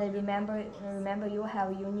 and remember you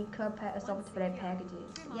have unique soft play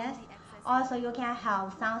packages. Yes. Also, you can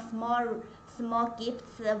have some small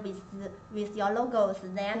gifts with your logos.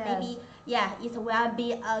 Then Yes. maybe it will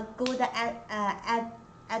be a good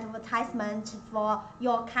advertisement for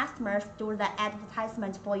your customers. Do the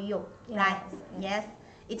advertisement for you, Yes, right? yes. Yes.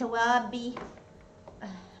 It will be.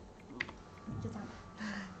 就这样吧。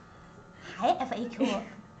还 FAQ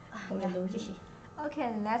继续。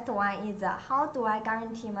 Okay, next one is how do I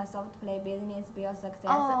guarantee my soft play business will success?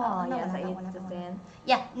 Oh, no, yes, no, it's no, the no. same.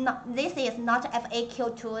 Yeah, no, this is not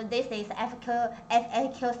FAQ2, this is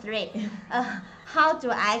FAQ3. How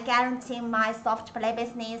do I guarantee my soft play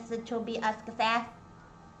business to be a success?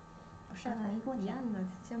 是一个问题啊。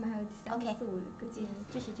下面还有第三个 OK 四五个建议。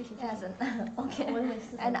继续。 Yes, okay. 我以为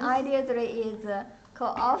是 And idea 3 is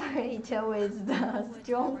cooperate with the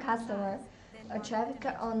strong customer, traffic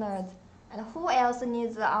owners. And who else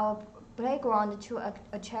needs our playground to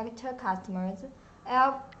attract customers?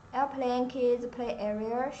 Airplane kids play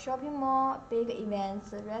area, shopping mall, big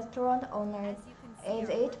events, restaurant owners. Is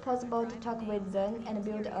it possible to talk with them and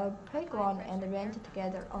build a playground and rent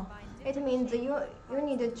together? Oh, it means you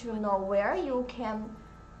need to know where you can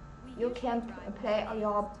play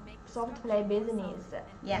your soft play business.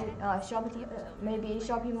 Yeah. Maybe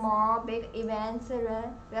shopping mall, big events,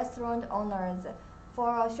 restaurant owners.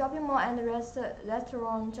 For shopping mall and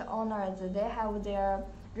restaurant owners, they have their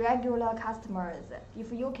regular customers.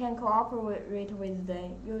 If you can cooperate with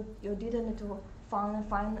them, you didn't to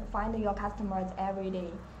find your customers every day.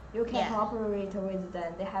 You can cooperate with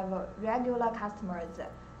them. They have regular customers.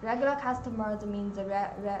 Regular customers means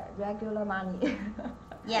regular money.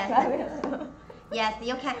 Yes. Yes,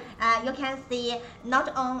 you can see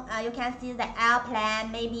not on you can see the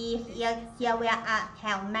airplane. Maybe here we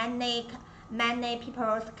have many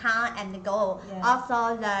people come and go. Yeah.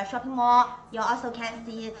 Also the shopping mall, you also can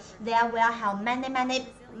see there will have many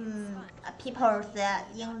people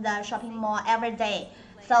in the shopping mall every day.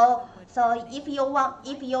 So if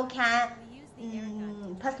you can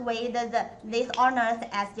persuade these owners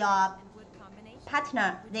as your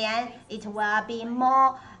partner, then it will be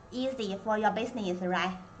more easy for your business,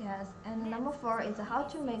 right? Yes, and number 4 is how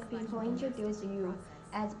to make people introduce you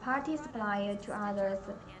as party supplier to others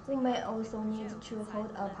who may also need to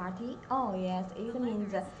hold a party. Oh yes, it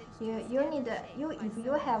means you need you if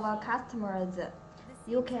you have a customers,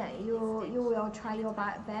 you will try your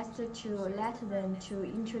best to let them to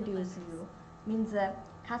introduce you. Means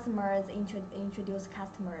customers introduce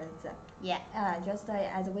customers. Yeah. Just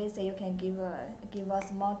as we say, you can give us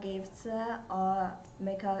small gifts or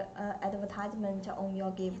make a advertisement on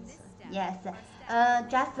your gifts. Yes,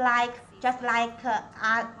 just like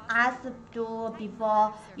us do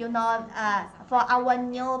before, for our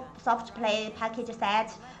new soft play package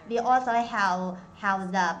set, we also have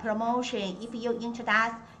the promotion. If you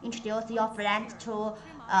introduce your friend to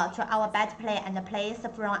our bed play and place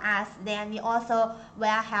from us, then we also will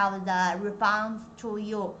have the refunds to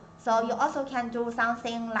you. So you also can do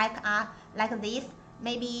something like this.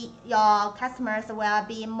 Maybe your customers will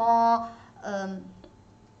be more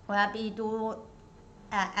will be do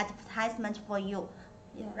advertisement for you,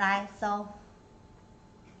 Yeah. right? So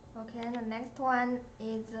Okay, the next one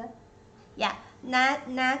is yeah,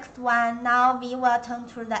 next one. Now we will turn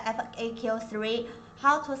to the FAQ3,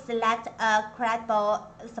 how to select a credible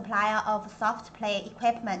supplier of soft play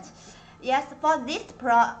equipment. Yes, for this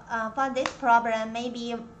problem,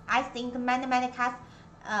 maybe I think many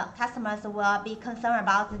customers will be concerned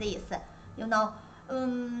about this. You know,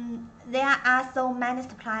 there are so many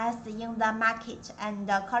suppliers in the market, and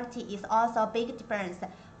the quality is also a big difference.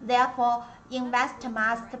 Therefore, investors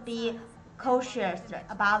must be cautious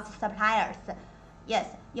about suppliers. Yes,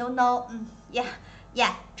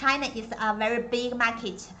 China is a very big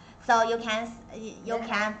market, so you can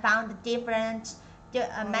find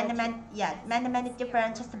many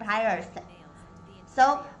different suppliers.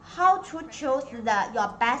 So how to choose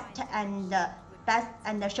your best and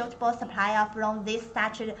suitable supplier from this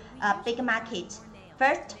such big market?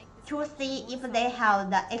 First, to see if they have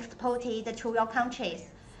the exported to your countries.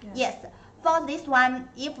 Yes, for this one,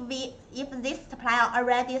 if this supplier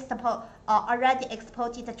already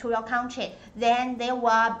exported to your country, then there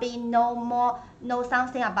will be know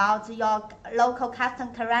something about your local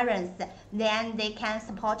custom clearance. Then they can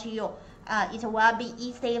support you. It will be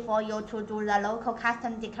easy for you to do the local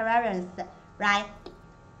custom clearance, right?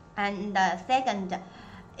 And second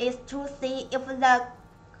is to see if the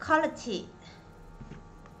quality.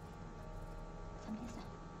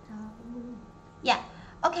 Yeah,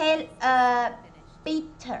 okay,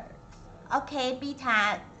 beta, okay,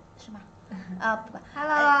 beta 是吗？不管。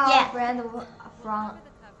 Hello, Yeah. friend from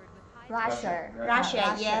Russia.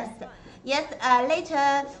 Russia, yes. Yes,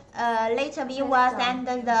 later we will send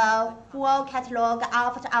the full catalog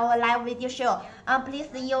after our live video show. Please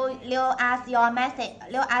you leave us your message,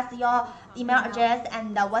 leave us your email address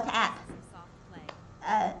and WhatsApp.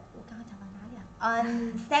 我刚刚讲到哪里了？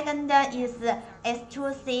 second is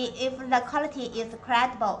to see if the quality is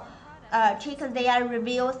credible. Check their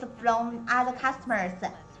reviews from other customers.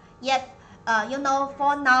 Yes.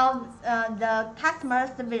 For now, the customer's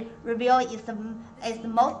review is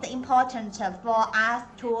most important for us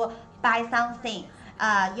to buy something.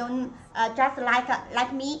 Just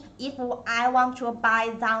like me, if I want to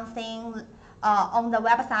buy something on the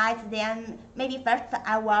website, then maybe first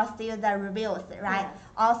I will see the reviews, right? Yes.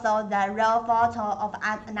 Also the real photo of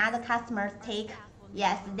another customer's take.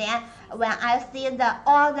 Yes, then when I see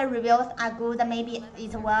all the reviews are good, maybe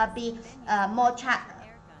it will be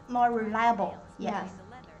more reliable. Yes.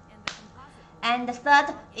 And the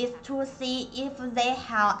third is to see if they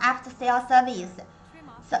have after-sale service.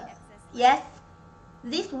 So yes,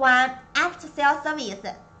 this one after-sale service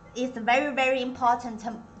is very important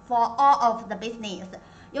for all of the business.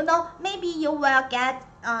 Maybe you will get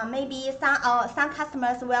maybe some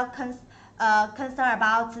customers will concern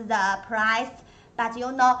about the price, but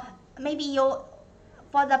maybe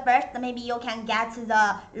for the first maybe you can get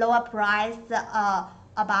the lower price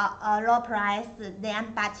about a low price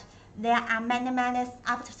then, but there are many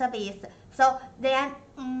after service, so then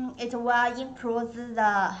it will improve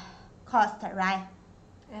the cost, right?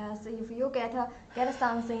 Yes, if you get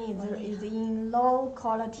something is in low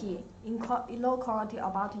quality, low quality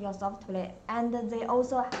about your software, and they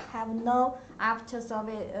also have no after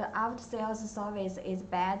sales service is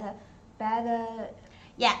bad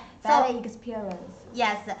Yeah. bad experience.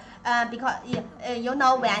 Yes, because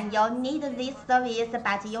when you need this service,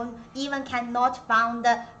 but you even cannot found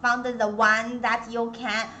the one that you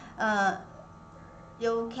can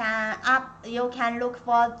look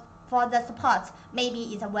for the support,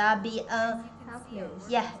 maybe it will be Helpless.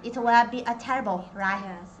 yeah, it will be a terrible, right?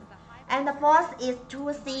 Yes. And the fourth is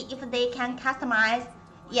to see if they can customize.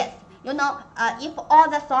 Yes, if all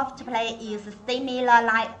the soft play is similar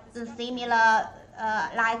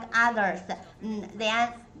like others,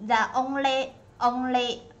 then the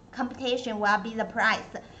only competition will be the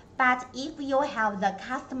price. But if you have the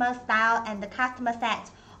customer style and the customer set,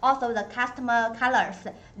 also the customer colors,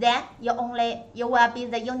 then you will be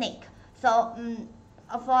the unique. So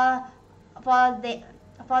for for the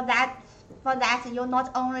for that you not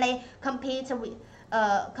only compete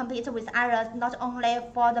with others, not only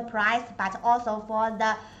for the price but also for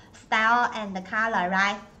the style and the color,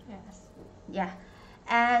 right? Yes. Yeah.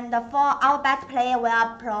 And for our best player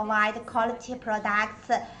will provide quality products,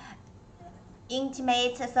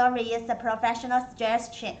 intimate service, professional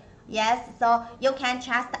suggestion. Yes, so you can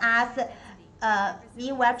trust us.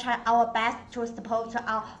 We will try our best to support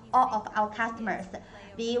all of our customers.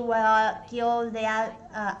 We will give their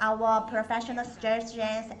our professional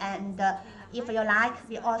suggestions, and if you like,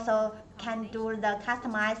 we also can do the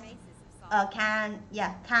customize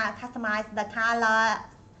the color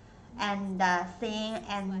and thing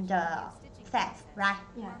and set, right?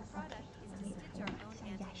 Yes.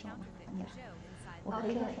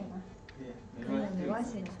 Okay.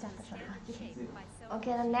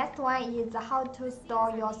 Okay, the next one is how to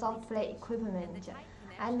store your soft play equipment.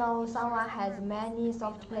 I know someone has many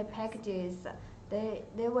soft play packages. They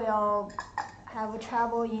will have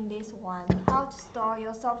trouble in this one. How to store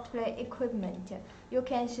your soft play equipment? You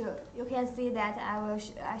can see that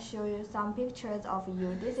I show you some pictures of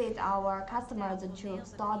you. This is our customers to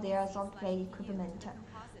store their soft play equipment.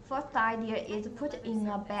 First idea is put in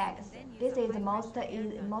a bag. This is the most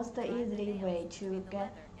easy way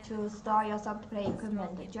to store your soft play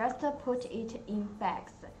equipment. Just put it in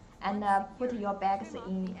bags and put your bags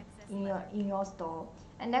in your store.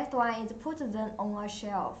 And next one is put them on a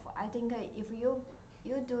shelf. I think if you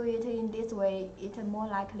do it in this way, it's more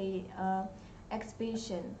likely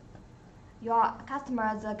exhibition. Your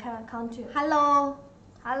customers can come to. Hello.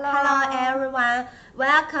 Hello everyone.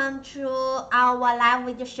 Welcome to our live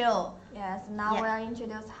video show. Yes, now Yeah. we'll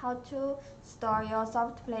introduce how to store your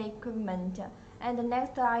soft play equipment. And the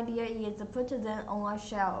next idea is put them on a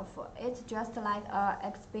shelf. It's just like an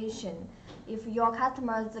exhibition. If your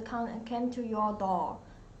customers came to your door,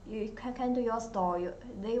 you come to your store,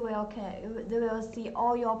 they will see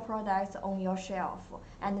all your products on your shelf,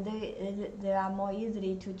 and they are more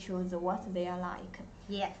easily to choose what they like.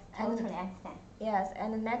 Yes, totally understand. Yes,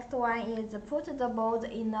 and the next one is put the balls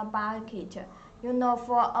in a bucket.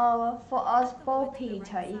 For a ball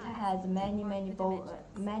pit, it has many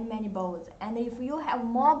balls, and if you have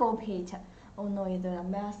more ball pit, oh no, there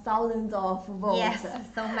are thousands of balls. Yes,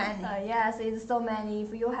 so many. Yes, it's so many.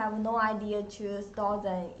 If you have no idea to store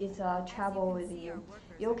them, it's trouble with you.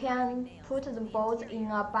 You can put the balls in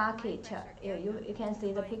a bucket. You can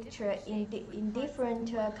see the picture in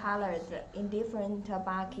different colors, in different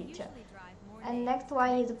bucket. And next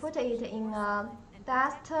one is put it in a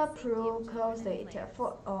dust-proof closet.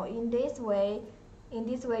 In this way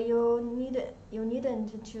you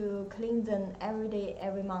needn't to clean them every day,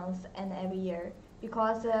 every month, and every year,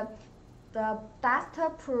 because the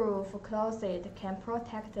dust-proof closet can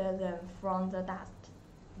protect them from the dust.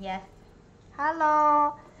 Yes.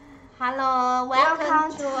 Hello.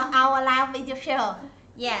 Welcome to our live video show.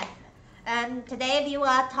 Yes. And today we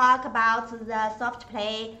will talk about the soft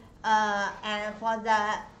play and for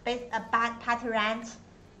the bad party rent.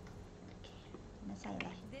 This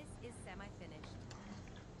is semi-finished.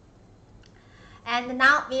 And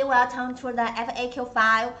now we will turn to the FAQ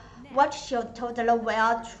file. What should toddler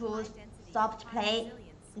wear to soft play?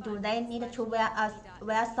 Do they need to wear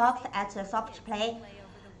socks at soft play?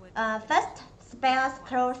 First, spare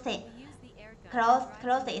clothing.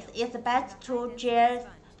 Clothes is best to dress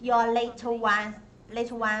your little ones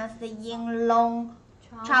in long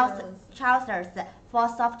trousers for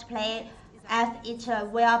soft play, as it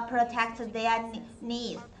will protect their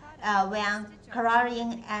knees when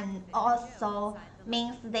crawling, and also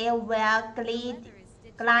means they will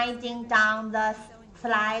gliding down the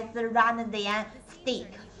slides rather than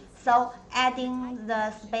stick. So adding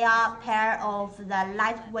the spare pair of the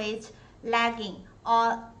lightweight legging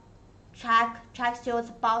or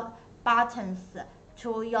tracksuit buttons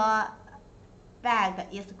to your bag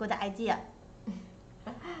is a good idea.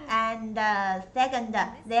 And second,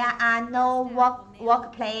 there are no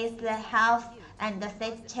workplace health and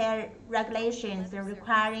safety regulations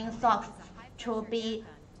requiring socks to be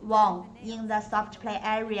worn in the soft play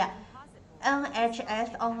area.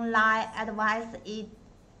 NHS online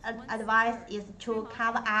advice is to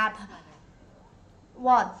cover up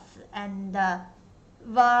words and the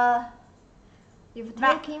If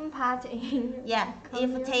taking part in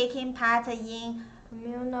if taking part in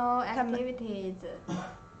communal activities,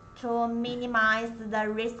 to minimize the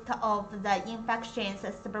risk of the infections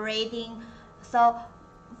spreading. So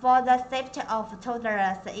for the safety of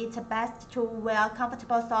toddlers, it's best to wear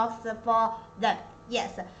comfortable socks for them.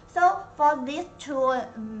 Yes. So for these two,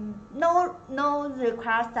 no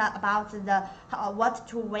request about the what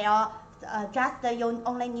to wear. Just you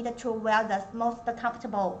only need to wear the most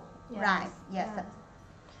comfortable. Yes. Right. Yes.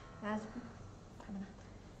 Yes.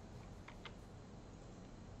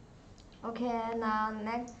 Okay. Now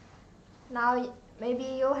maybe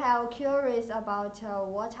you have curious about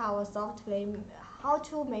what our soft play, how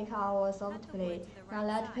to make our soft play. Now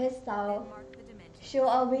let Pistol show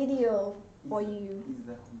a video for you. 一直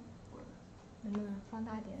在后面播的。能不能放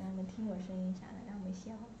大点，让他们听我声音啥的，让我们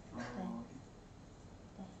笑。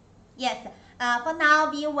对。Yes. For now,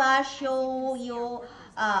 we will show you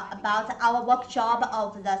about our workshop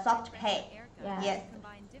of the soft play. Yes.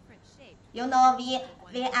 You know, we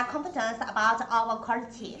are confident about our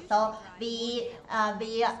quality, so we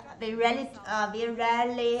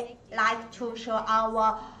really like to show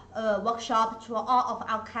our workshop to all of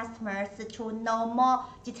our customers to know more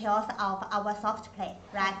details of our soft play,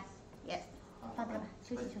 right? Yes. 放这吧，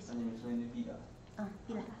休息休息。那你们声音就闭掉了。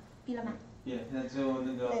闭了，闭了吗？闭了，现在只有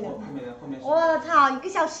那个后面。我操，1个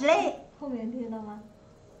小时嘞！后面听到吗？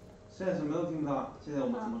现在什么都听不到，现在我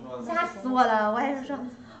们怎么说呢？吓死我了！我还是说，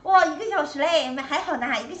哇，1个小时嘞，还好呢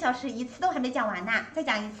，1个小时1次都还没讲完呢，再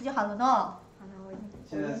讲1次就好了呢。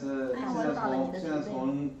现在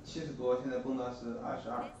从70多，现在蹦到是22。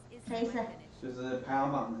啥意思？就是排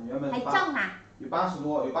行榜的，原本还涨呢？有80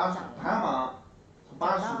多，有80，排行榜从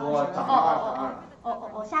80多涨到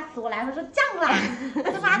22。吓死我了！我说降了，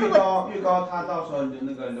他妈的越高，他到时候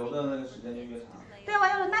那个留的那个时间就越长。对，我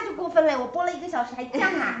说那就过分了，我播了1个小时还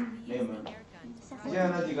降啊！没有。现在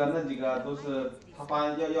那几个都是他发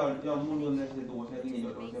要目录那些，我先给你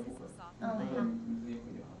留着，我先不回。好。你自己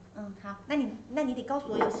回就好。好，那你得告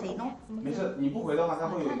诉我有谁呢？没事，你不回的话，他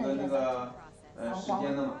会有一个那个时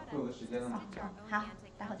间的嘛，会有个时间的嘛。好，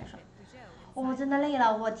待会再说。我真的累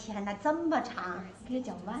了，我天哪，这么长！可以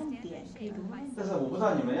讲慢点，可以读慢点。但是我不知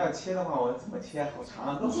道你们要切的话，我怎么切？好长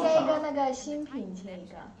啊，都好长。切一个那个新品，切一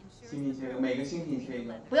个。新品切一个，每个新品切一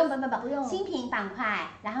个。不用，新品板块，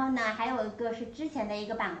然后呢，还有一个是之前的一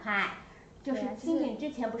个板块，就是新品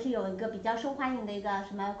之前不是有一个比较受欢迎的一个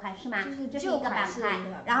什么款式吗？这是一个板块，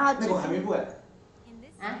然后那个我还没录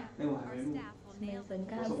哎。那个我还没录。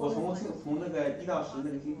我从那个1到10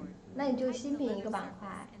那个新品。那你就新品一个板块。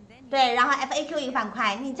对，然后 FAQ 一个板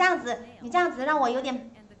块，你这样子让我有点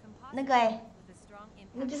那个哎。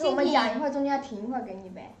那就是我们讲一会儿，中间要停一会儿给你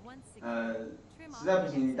呗。实在不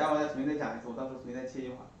行，你待会儿再重新再讲一次，我到时候重新再切一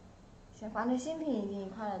会儿。行，反正新品已经一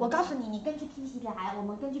块了。我告诉你，你根据 PPT 来，我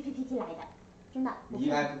们根据 PPT 来的，真的。你一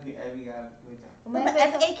个 FAQ 讲。我们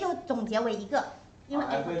FAQ 总结为一个。因为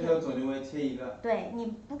FAQ 总结为切一个。对，你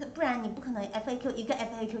不然你不可能 FAQ 一个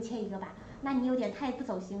FAQ 切一个吧？那你有点太不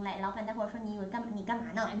走心嘞。老板待会儿说你干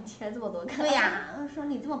嘛呢？你切了这么多个。对呀，说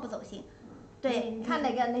你这么不走心。对，你看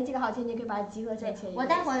哪几个好切，你可以把它集合起来切一个。我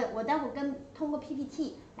待会儿通过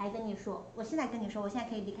PPT 来跟你说，我现在跟你说，我现在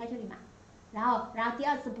可以离开这里嘛？然后第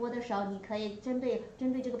2次播的时候，你可以针对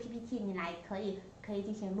这个 PPT 你来可以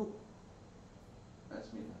进行录。什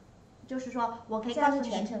么意思？就是说我可以告诉你。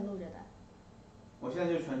全程录着的。我现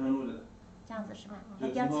在就全程录着的。这样子是吧？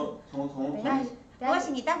就从。没关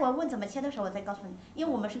系，你待会儿问怎么切的时候，我再告诉你。因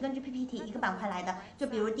为我们是根据 PPT 一个板块来的，就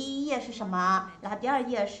比如第1页是什么，然后第2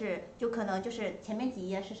页是就可能就是前面几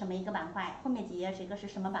页是什么一个板块，后面几页是一个是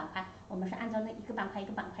什么板块，我们是按照那一个板块一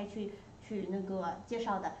个板块去那个介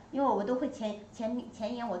绍的。因为我都会前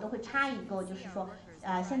言我都会插一个，就是说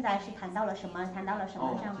现在是谈到了什么这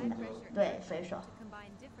样子的。对，所以说。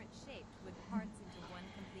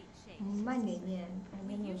慢点念，反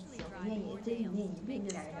正那种这一念1遍就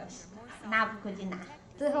2个小时。那估计难。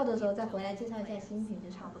最后的时候再回来介绍一下新品就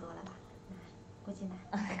差不多了吧？估计难。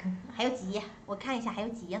还有几页？我看一下还有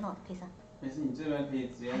几页呢，佩森。没事，你这边可以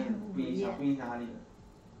直接不影响阿里的。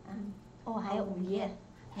还有5页，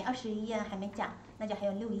你21页还没讲，那就还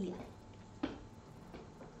有6页。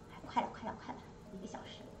快了，1个小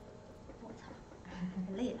时。我操，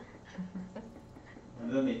累了。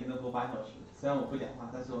我这每天都播8小时，虽然我不讲话，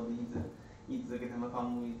但是我们一直给他们放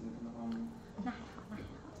牧，那还好。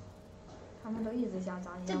他们都一直想找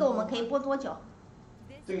你。这个我们可以播多久？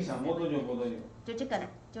这个想播多久播多久。就这个呢，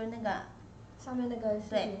就是那个。上面那个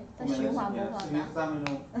视频在循环播放的。3分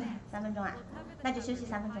钟。3分钟啊，那就休息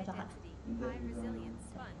3分钟就好了。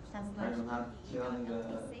还是等它贴到那个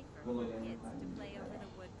工作间那块，你就来。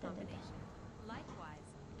Likewise,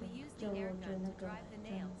 we use 就 the air 就 gun 那 to 个 drive the 就那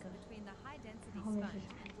nails 个， between the high-density 然后面是 sponge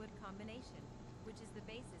啥？ and wood combination, which is the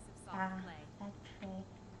basis of soft 啊 clay. ，factory，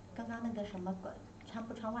刚刚那个什么穿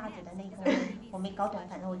不穿袜子的那个我没搞懂，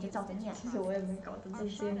反正我就照着念。其实我也没搞懂 Our 这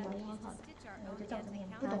些 product 蛮 is 好 to 的。 stitch our 我 own 就照着念，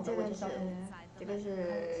不 anti-counterfeit 懂的我就照着念。这个是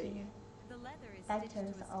The leather is stitched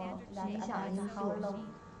Factors to a of standard that shape affect by how machine. long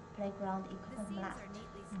playground The equipment seams lasts. are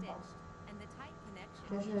neatly stitched, and the tight connection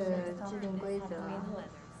这 ensures 是 the 制定 firmness 规则 between the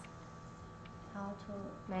leathers. How to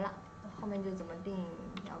没了，后面就怎么定，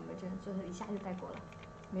要我们就是一下就带过了，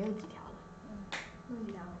没有几条了。没有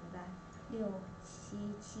几条，我们再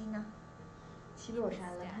677呢？ 7被我删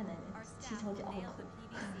了，太难了 Our ，7 staff 超 will 级拗 nail 口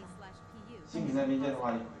the。PVC/PU. 新品那边介的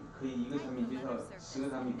话，可以一个产品介绍10个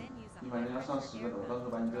产品，你反正要上10个的，我到时候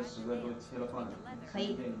把你这10个都切了放在可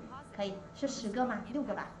以店里面。可以，是10个吗？6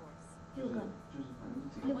个吧就是6个就是反正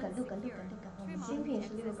这几个。 ？6个，我们新品是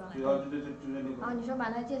6个。对啊，就这6个。啊，你说把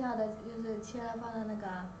那介绍的，就是切了放在那个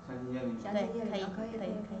详情页里面。详情页里面，可以。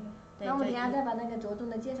那我们等下再把那个着重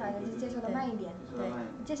的介绍一个，就介绍的慢一点。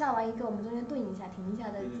介绍完一个，我们中间顿一下，停一下，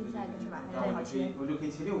再接下一个是吧？还是好切。我就可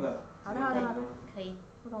以切6个。好的。可以。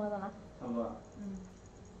我懂了。差不多。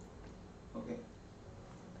OK。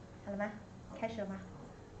好了吗？开始吗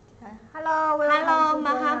Hello, Hello, welcome to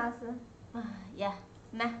join us. Yeah,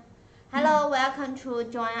 Hello, welcome to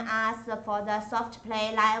join us for the Soft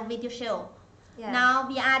Play live video show. Yeah. Now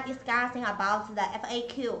we are discussing about the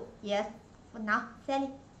FAQ. Yes. Now,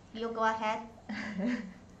 Sally, you go ahead.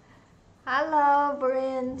 Hello,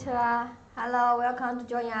 Brent. Hello, welcome to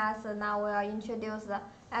join us. Now we'll introduce the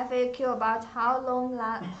FAQ about how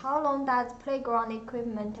long does playground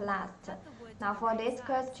equipment last. Now for this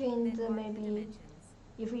question, maybe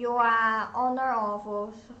if you are owner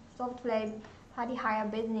of soft play party hire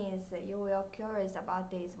business, you will curious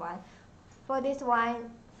about this one. For this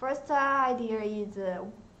one, first idea is.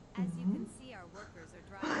 As you can see, our workers are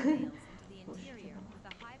driving nails into the interior with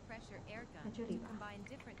a high-pressure air gun to combine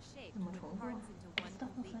different shapes with parts into one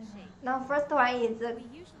complete shape. Now first one is. We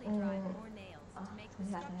usually drive more nails to make the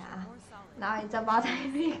structure more solid. Now it's about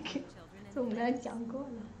FAQ. 这我们刚才讲过了。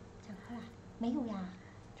讲过了？没有呀，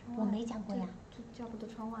我没讲过呀。这不都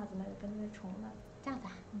穿袜子那个跟那个虫了？这样子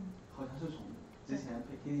啊？好像是虫，之前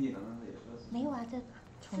配 KTV 等等也说是。没有啊，这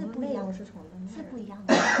字不一样是虫的，字不一样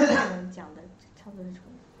的。讲的差不多是虫。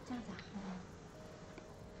这样子啊？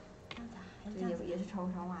这样子啊？也是穿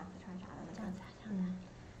袜子穿啥的那这样子啊？这样子啊？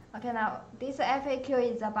 Okay, now this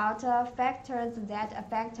FAQ is about factors that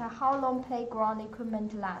affect how long playground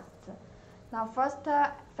equipment lasts. Now, first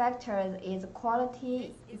factor is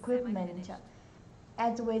quality equipment.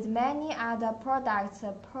 As with many other products,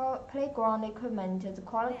 playground equipment's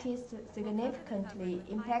quality significantly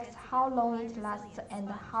impacts how long it lasts and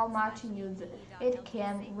how much use it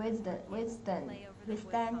can withstand.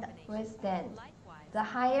 The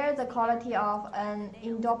higher the quality of an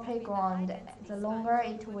indoor playground, the longer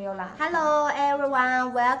it will last. Hello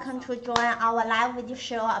everyone, welcome to join our live video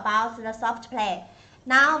show about the soft play.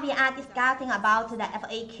 Now we are discussing about the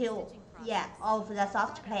FAQ, of the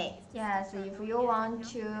soft play. Yes, if you want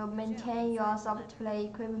to maintain your soft play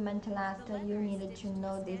equipment last, you need to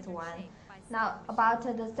know this one. Now, about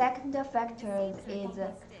the second factor is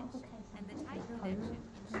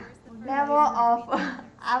level of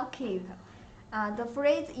upkeep. The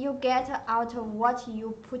phrase "you get out what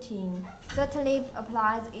you put in" certainly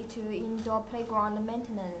applies to indoor playground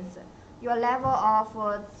maintenance. Your level of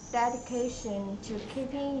dedication to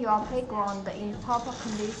keeping your playground in top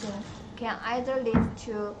condition can either lead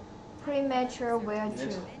to premature wear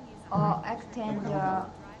or extend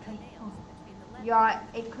your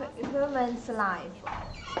equipment's life.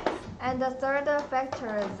 And the third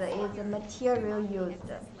factor is material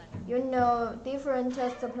used. You know, different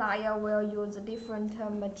supplier will use different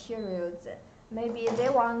materials. Maybe if they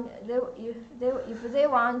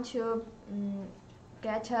want to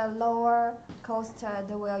get a lower cost,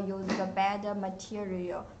 they will use the better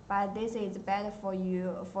material. But this is better for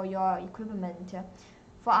your equipment.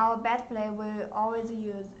 For our bed play, we always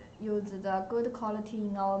use the good quality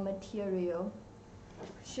in our material.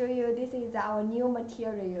 Show you, this is our new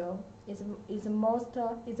material. It's more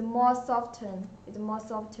softened.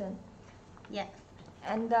 Yes.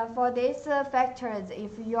 And for these factors,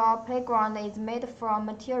 if your playground is made from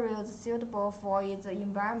materials suitable for its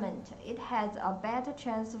environment, it has a better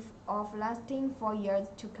chance of lasting for years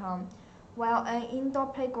to come. While an indoor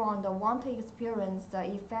playground won't experience the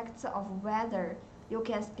effects of weather, you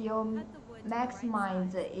can still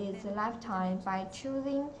maximize its lifetime by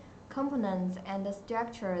choosing components and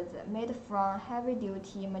structures made from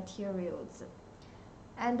heavy-duty materials.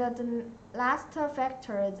 And the last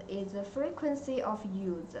factor is the frequency of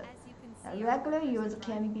use. Regular use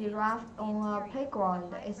can be rough on a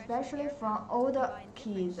playground, especially from older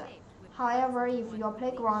kids. However, if your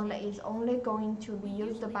playground is only going to be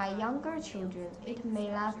used by younger children, it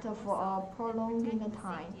may last for a prolonged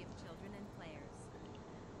time.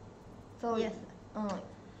 So yes.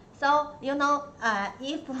 So if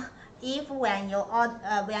when you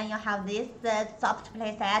have this soft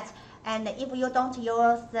play set, and if you don't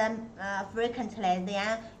use them frequently,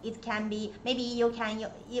 then it can be maybe you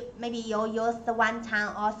use 1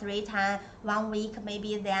 time or 3 times 1 week.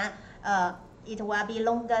 Maybe then it will be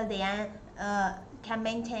longer than can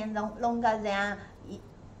maintain longer than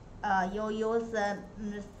you use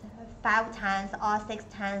 5 times or 6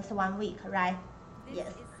 times 1 week, right?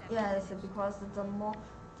 Yes. Yes, because the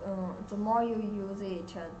more you use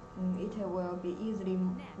it, it will be easily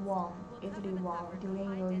worn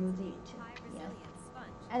during your use it. Yes.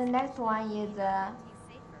 And the next one is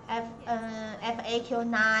FAQ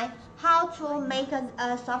 9. How to make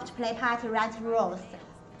a soft play party right rules.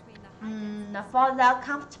 For the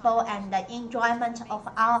comfortable and the enjoyment of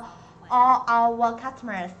all our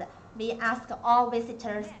customers, we ask all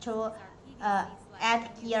visitors to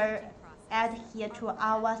adhere to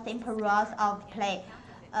our simple rules of play.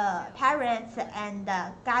 Parents and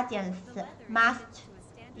guardians must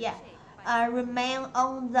remain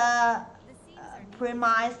on the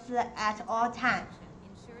premise at all times.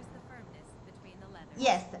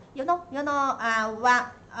 Yes,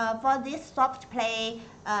 for this soft play,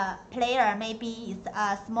 player maybe is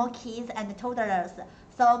small kids and toddlers.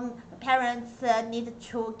 So parents need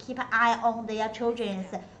to keep an eye on their children.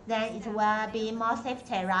 Then it will be more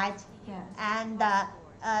safety, right? Yes. And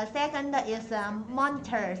second is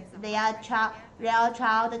monitor their child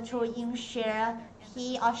to ensure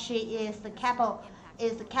he or she is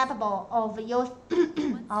capable of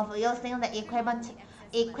using the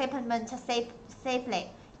equipment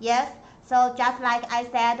safely. Yes. So just like I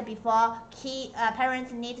said before,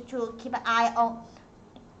 parents need to keep an eye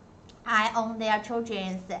on their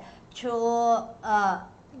children to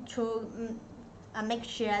make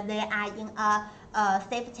sure they are in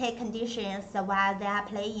safety conditions while they are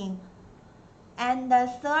playing. And the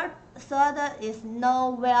third is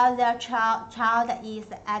know where their child is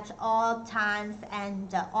at all times,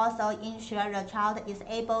 and also ensure the child is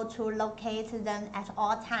able to locate them at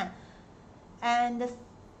all times. And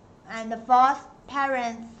fourth,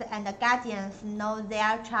 parents and guardians know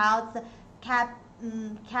their child's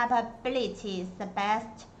capabilities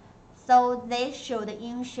best, so they should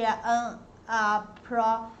ensure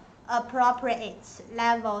appropriate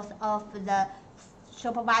levels of the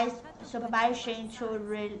supervision to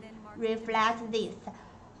reflect this.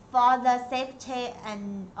 For the safety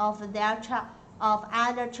of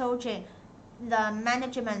other children, the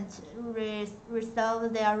management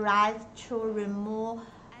reserve their rights to remove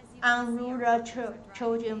unruly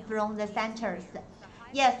children from the centers.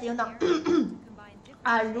 Yes,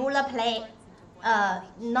 ruler play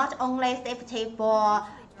not only safety for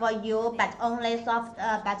you, but only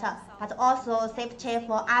but also safety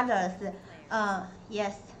for others.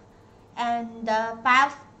 Yes, and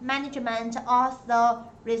five, management also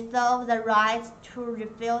reserve the right to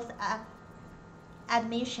refuse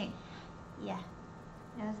admission. Yeah.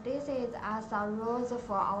 Yes, this is some rules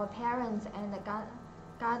for our parents and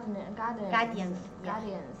guardians. Yes.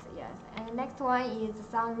 And the next one is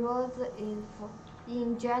some rules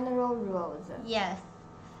in general rules. Yes.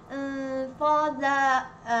 For the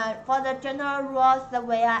general rules,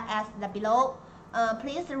 we are as below.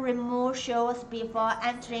 Please remove shoes before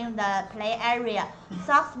entering the play area.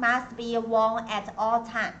 Socks must be worn at all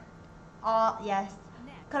times. Yes.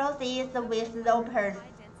 Clothes with ropes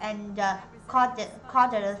and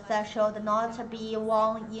cordless should not be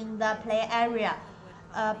worn in the play area.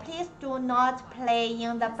 Please do not play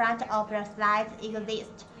in the front of the slides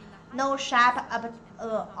exist. No sharp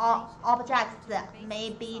objects may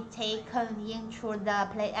be taken into the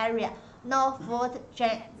play area. No food,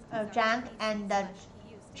 junk, and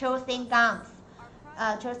chewing gums.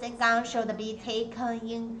 Chewing gums should be taken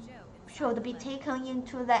into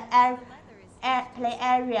the play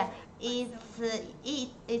area.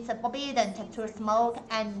 It's forbidden to smoke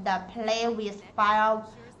and play with fire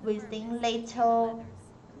within little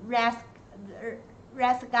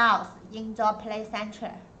rascals indoor play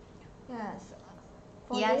center. Yes.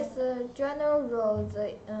 For this general rules,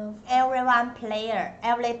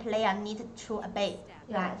 every player needs to obey.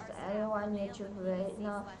 Yes, right. Everyone needs to obey.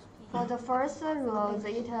 Now, for the first rules,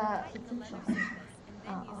 it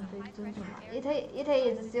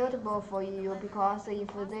is suitable for you because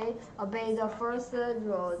if they obey the first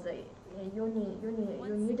rules, you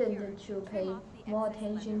needed to pay more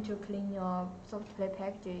attention to clean your soft play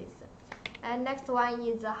packages. And next one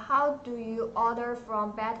is how do you order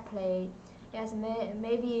from bad play? Yes,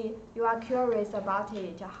 maybe you are curious about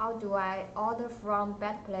it. How do I order from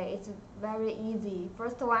bad play? It's very easy.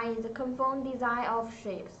 First one is confirm design of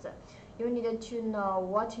shapes. You need to know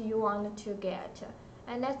what you want to get.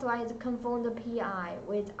 And next one is confirm the PI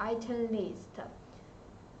with item list.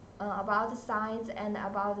 About the size and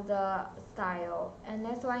about the style. And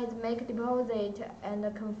next one is make deposit and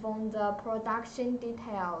confirm the production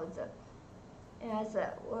details. Yes,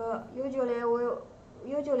 usually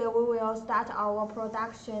we will start our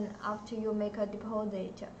production after you make a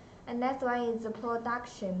deposit. And next one is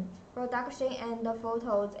production and the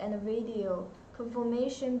photos and video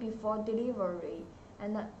confirmation before delivery.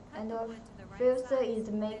 And the fifth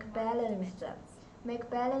is make balance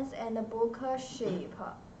and book a ship.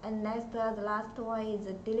 And next, the last one is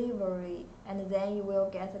delivery, and then you will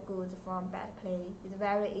get the goods from bad play. It's a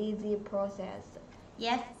very easy process.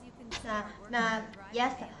 Yes,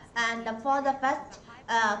 yes, and for the first,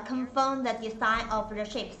 confirm the design of the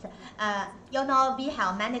shapes. You know, we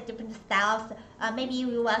have many different styles. Maybe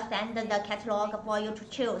we will send the catalog for you to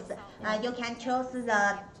choose. You can choose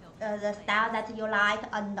the style that you like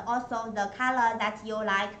and also the color that you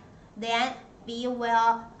like. Then we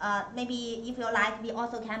will, maybe if you like, we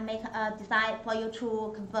also can make a design for you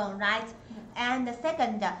to confirm, right? And the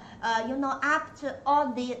second, you know, after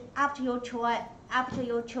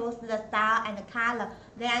you choose the style and the color,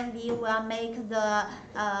 then we will make the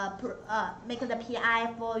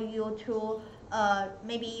PI for you to,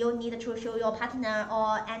 maybe you need to show your partner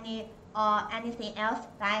or anything else,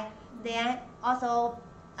 right? Then also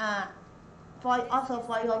for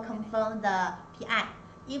you confirm the PI.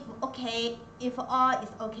 If all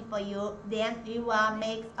is okay for you, then we will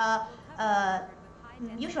make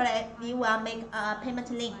usually we will make a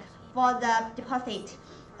payment link for the deposit.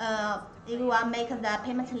 We will make the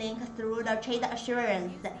payment link through the trade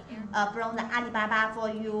assurance from the Alibaba for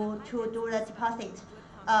you to do the deposit.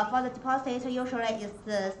 For the deposit, usually it's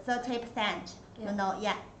 30%. You know,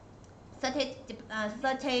 yeah,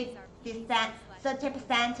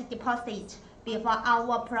 30% deposit before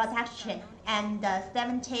our production and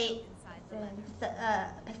 70%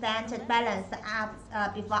 balance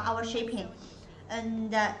before our shipping.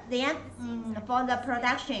 And then for the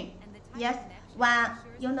production, yes, when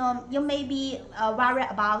you may be worried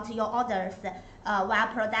about your orders while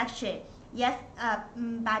production. Yes,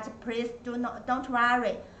 but please don't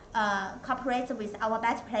worry. Cooperate with our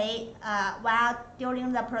bad play while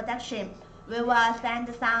during the production. We will send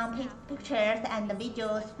some pictures and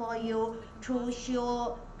videos for you to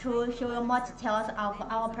show you more details of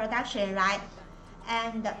our production, right?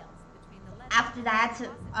 And after that,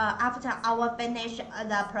 after our finish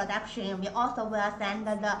the production, we also will send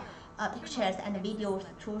the pictures and videos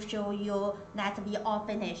to show you that we all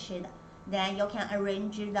finished. Then you can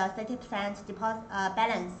arrange the 30% deposit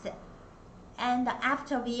balance. And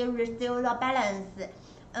after we receive the balance,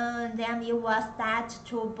 then we will start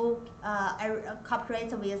to book,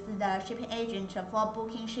 cooperate with the shipping agent for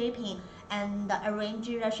booking shipping and arrange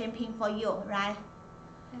the shipping for you, right?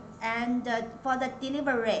 Yes. And for the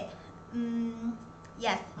delivery,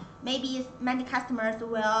 yes, maybe many customers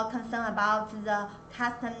will concern about the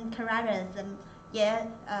custom clearance. Yeah,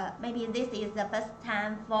 maybe this is the first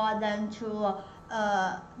time for them to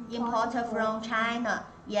import from China.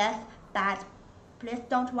 Yes, but please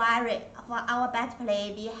don't worry. For our bad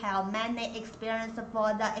play, we have many experience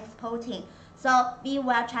for the exporting. So we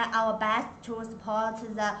will try our best to support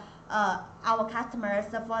the our customers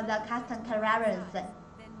for the custom clearance,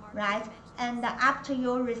 right? And after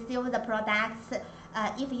you receive the products,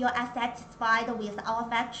 if you are satisfied with our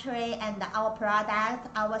factory and our product,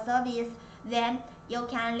 our service, then you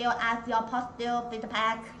can leave us your positive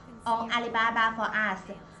feedback on Alibaba for us.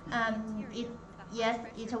 It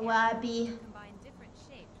will be.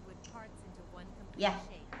 Yeah,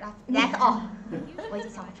 that's all. 我已经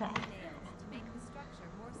想不出来。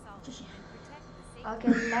继续。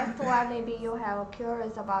Okay, next one maybe you have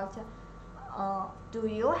curious about. Do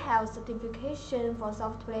you have certification for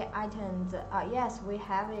soft play items? Yes, we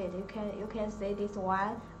have it. You can see this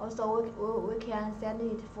one. Also, we can send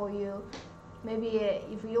it for you. Maybe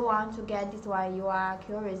if you want to get this one, you are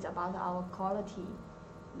curious about our quality.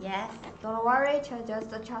 Yes. Don't worry,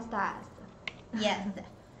 just trust us. Yes,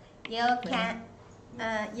 you can.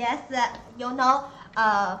 Yes, you know.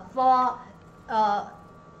 For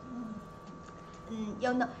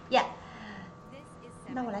you know. Yeah.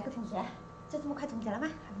 那我来个总结。这么快总结了吗？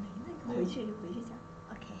还没呢，回去讲。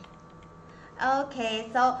OK。Okay,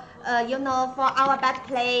 so for our back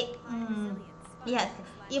play, yes,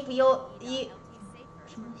 if you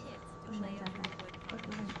什么写？不是在看，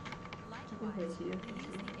这回去。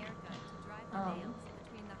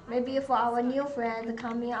Maybe for our new friends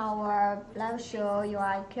coming our live show, you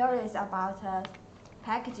are curious about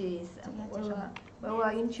packages. We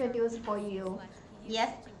will introduce for you.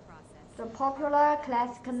 Yes. The popular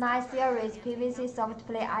Classic 9 series PVC soft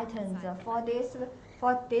play items. For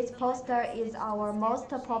this poster is our most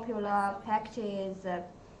popular packages.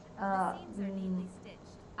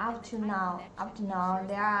 Up to now,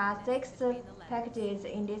 there are 6 packages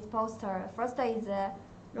in this poster. First is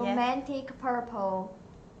romantic purple.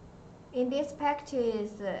 In this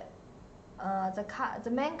package, the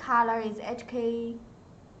main color is HK.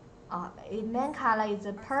 Main color is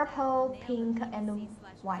purple, pink, and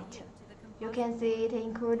white. You can see it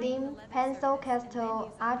including pencil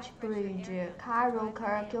castle, arch bridge, car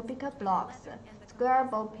rocker, cubic blocks, square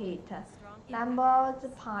ball pit, numbers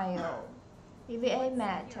pile, EVA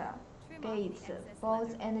mat, gates,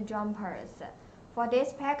 balls, and jumpers. For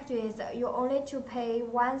these packages, you only to pay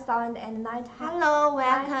 1,900. Hello,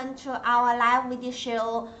 welcome to our live video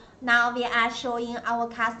show. Now we are showing our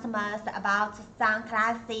customers about some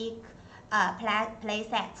classic play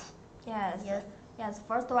sets. Yes.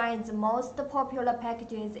 First one is the most popular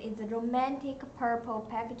packages is the romantic purple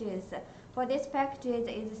packages. For this packages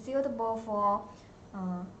is suitable for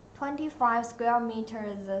 25 square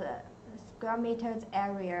meters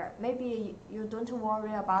area. Maybe you don't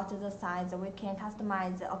worry about the size. We can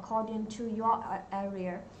customize according to your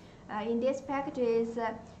area. In these packages,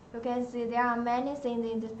 you can see there are many things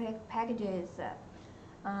in these packages.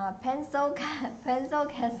 Pencil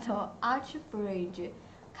castle, arch bridge,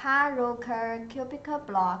 car rocker, cubic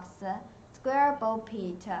blocks, square ball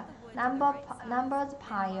pit, numbers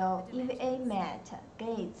pile, EVA mat,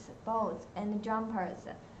 gates, balls, and jumpers.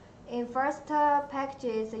 In first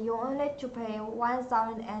packages, you only to pay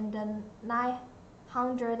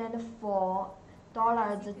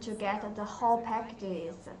 $1,904 to get the whole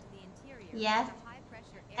packages. Yes.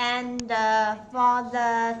 And for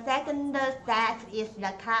the second set is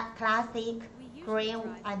the classic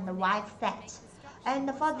green and white set.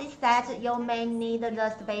 And for this set, you may need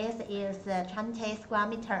the space is 20 square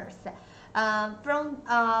meters. From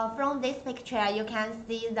this picture, you can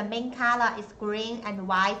see the main color is green and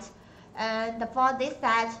white. And for this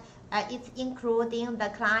set, it's including the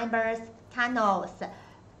climbers, canals,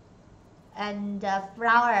 and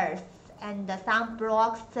flowers, and some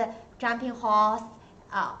blocks, jumping halls.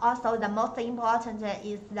 Also, the most important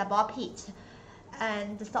is the ball pit,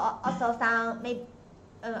 and so also some maybe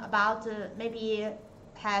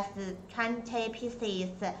has 20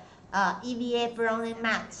 pieces EVA browning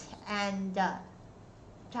mat and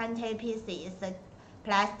 20 pieces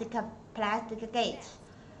plastic gate.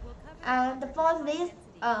 And for this,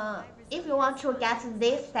 if you want to get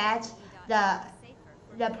this set, the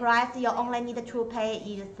price you only need to pay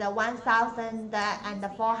is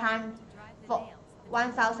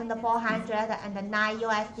 $1,409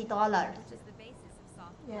 USD.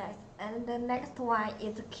 Yes, and the next one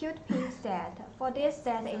is a cute pink set. For this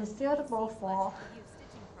set is suitable for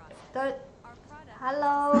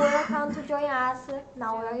Hello, welcome to join us.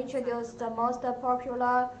 Now we'll introduce the most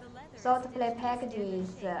popular salt play packages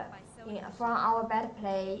from our bed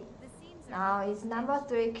play. Now it's number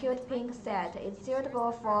 3 cute pink set. It's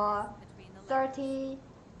suitable for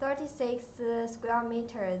 36 square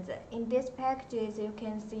meters. In this packages, you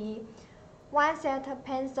can see 1 set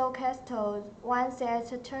pencil castles, 1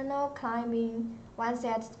 set tunnel climbing, 1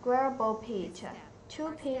 set square ball pit,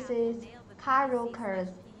 2 pieces car rockers,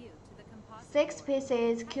 6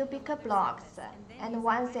 pieces cubic blocks, and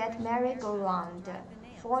 1 set merry-go-round,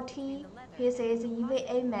 40 pieces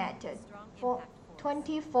EVA mat,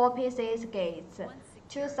 24 pieces gates,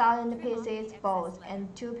 2,000 pieces balls,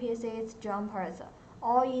 and 2 pieces jumpers.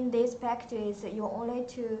 All in these packages, you only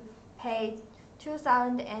to pay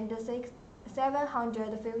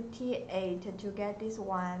 $2,758 to get this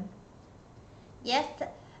one. Yes,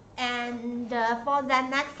 and for the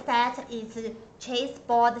next set is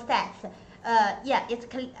chessboard set.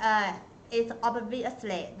 It's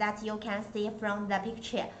obviously that you can see from the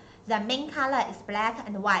picture. The main color is black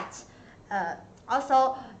and white.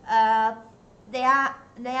 Also, they have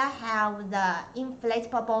the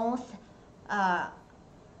inflatable bones,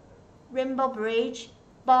 rainbow bridge,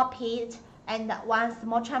 ball pit, and 1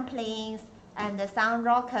 small trampoline, and some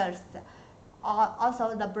rockers.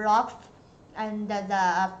 Also the blocks, and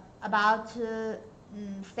the about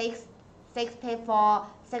 64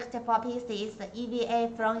 pieces EVA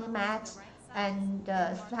flooring mat, and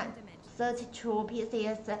 32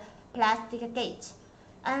 pieces plastic gate.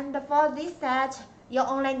 And for this set, you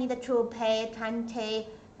only need to pay 20.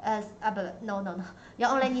 No. You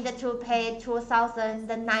only need to pay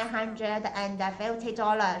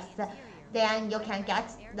 $2,950. Then you can get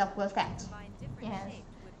the full set. Yes.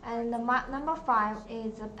 And number 5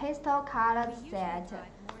 is a pastel colored set.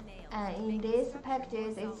 And in this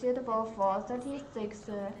package, it's suitable for 36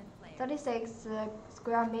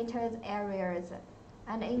 square meters areas,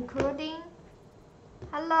 and including.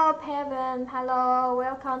 Hello, Pavan. Hello,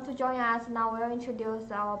 welcome to join us. Now we'll introduce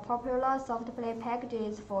our popular soft play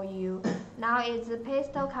packages for you. Now it's a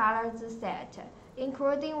pastel colored set,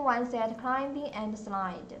 including one set climbing and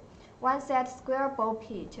slide, one set square ball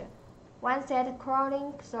pit, one set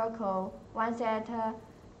crawling circle, one set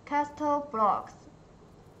castle blocks,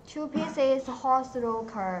 2 pieces horse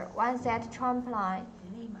rocker, one set trampoline,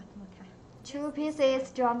 2 pieces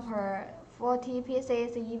jumper, 40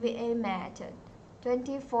 pieces EVA mat,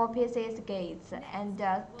 24 pieces gates, and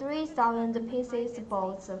 3,000 pieces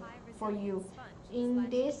bolts for you. In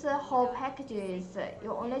these whole packages,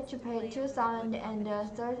 you only to pay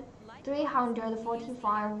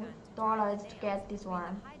 $2,345 to get this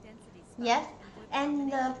one. Yes,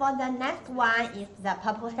 and for the next one is the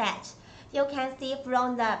purple set. You can see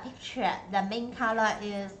from the picture, the main color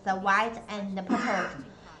is the white and the purple.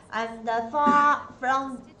 And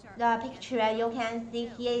from the picture, you can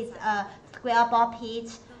see here is a square ball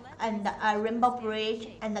pit and a rainbow bridge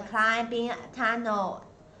and the climbing tunnel.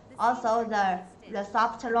 Also the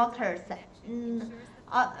soft lockers.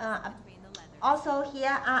 Also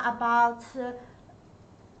here are about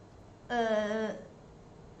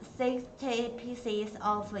 60 pieces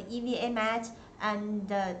of EVA mat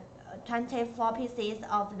and 24 pieces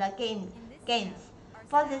of the games.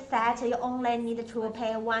 For this set, you only need to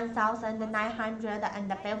pay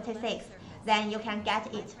 $1,956. Then you can get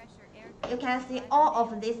it. You can see all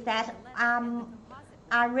of these sets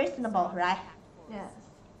are reasonable, right? Yes.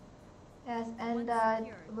 Yes, and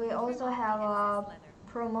we also have a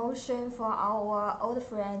promotion for our old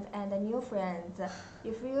friends and new friends.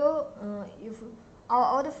 If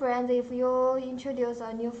our old friends, if you introduce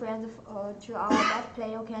a new friend to our Let's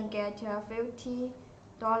Play, you can get $50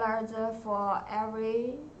 for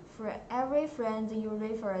every friend you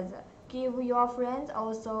refer. Give your friends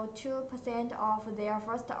also 2% of their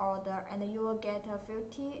first order, and you will get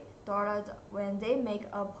 $50 when they make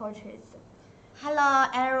a purchase. Hello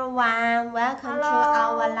everyone, welcome to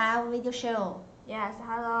our live video show. Yes,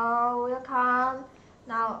 hello, welcome.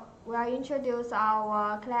 Now we will introduce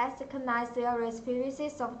our Classic 9 series PVC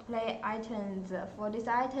soft play items. For these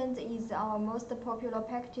items is our most popular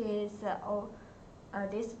packages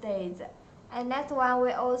these days. And next one,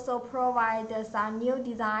 we also provide some new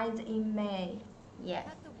designs in May. Yes.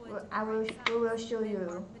 We will show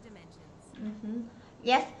you.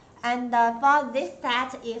 Yes, and for this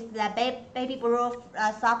set is the baby blue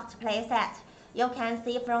soft play set. You can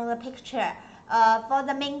see from the picture. For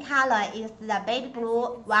the main color is the baby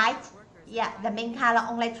blue white. Yeah, the main color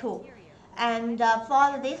only 2. And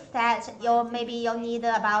for this set, you need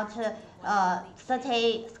about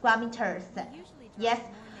 30 square meters. Yes,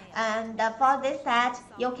 and for this set,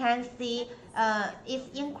 you can see it's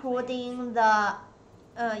including the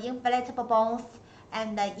inflatable bones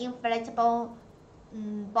and the inflatable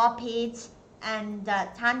ball pits and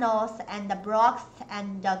tunnels and blocks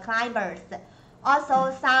and climbers.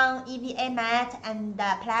 Also some EVA mat and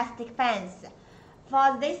plastic fence.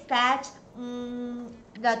 For this set,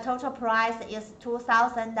 the total price is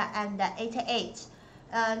 $2,088.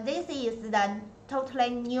 This is the totally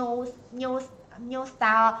new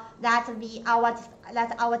style that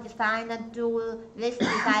our designer do this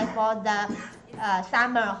design for the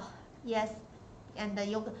summer. Yes, and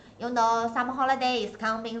you know summer holiday is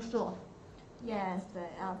coming soon. Yes,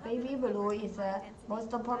 baby blue is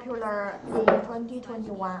most popular in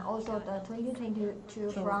 2021. Also, the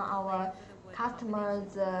 2022 from our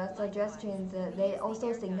customers' suggestions, they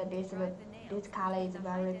also think that this color is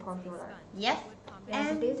very popular. Yes.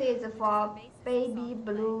 And this is for baby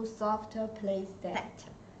blue soft play set.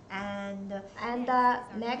 And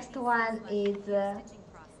next one is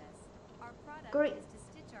green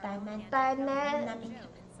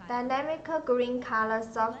dynamic green color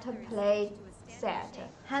soft play set.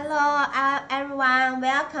 Hello everyone,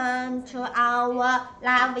 welcome to our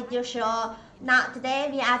live video show. Now today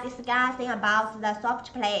we are discussing about the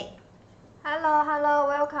soft play. Hello,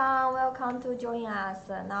 welcome to join us.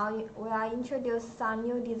 Now we are introduce some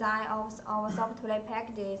new design of our soft play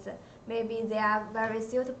packages. Maybe they are very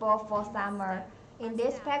suitable for summer. In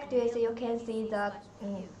this package, you can see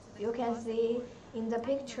in the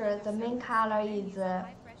picture the main color is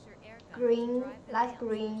green, light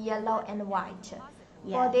green, yellow, and white.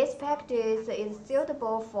 Yeah. For this package, it's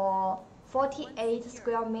suitable for 48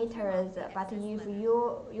 square meters, but if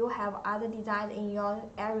you have other designs in your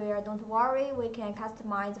area, don't worry, we can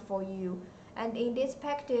customize for you. And in this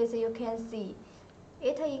package, you can see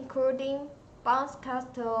it including bounce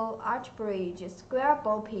castle, arch bridge, square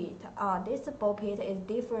ball pit. This ball pit is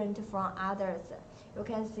different from others. You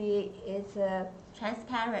can see it's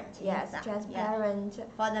transparent. yes, transparent. Yeah.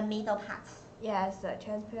 For the middle part. Yes,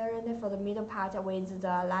 transparent for the middle part with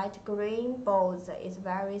the light green balls is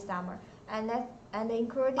very summer, and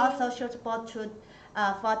including Also suitable to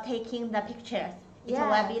for taking the pictures. It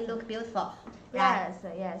yes. will look beautiful. Yes,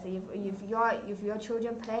 yes. If your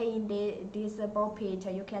children play in this ball pit,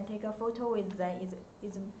 you can take a photo with them.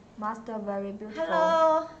 It's must very beautiful.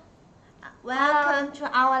 Hello, welcome to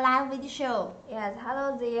our live video show. Yes,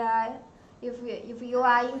 hello there. If you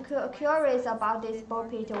are curious about this ball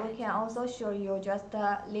pit, we can also show you. Just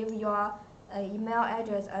leave your email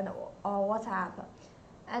address and or WhatsApp.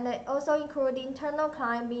 And also including tunnel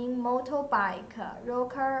climbing, motorbike,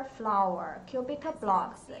 rocker, flower, cubic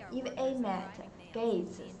blocks, EVA mat,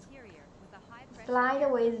 gates, slide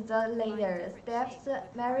with the ladder, steps,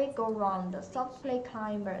 merry-go-round, soft play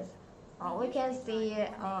climbers. We can see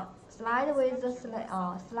slide with the slide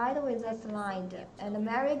and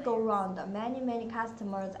merry-go-round. Many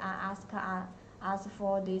customers are asking us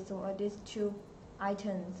for these two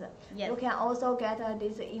items. Yes. You can also get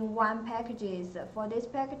this in one packages. For this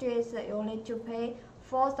packages, you need to pay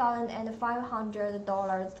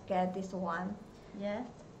 $4,500 to get this one. Yes.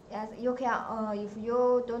 Yes, you can. If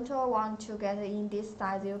you don't want to get in this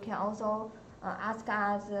size, you can also ask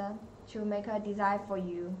us to make a design for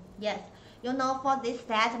you. Yes. You know, for this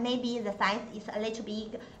set, maybe the size is a little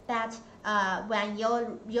big, but when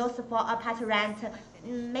you use for a party rent,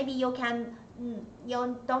 maybe you can.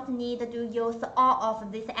 You don't need to use all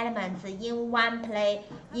of these elements in one play,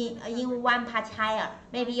 in one party hire.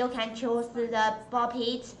 Maybe you can choose the ball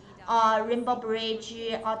pit or rainbow bridge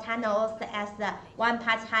or tunnels as one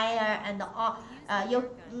party hire, and all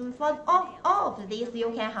for all of these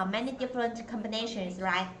you can have many different combinations,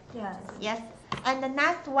 right? Yes. Yes. And the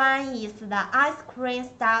next one is the ice cream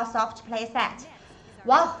style soft play set.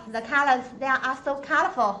 Wow, the colors, they are so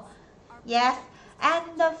colorful. Yes.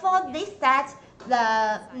 And for this set,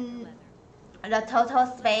 the total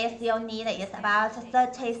space you need is about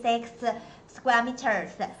 36 square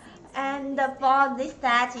meters. And for this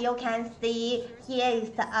set, you can see here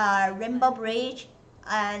is a rainbow bridge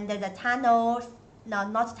and the tunnels, no,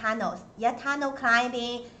 not tunnels, yeah, tunnel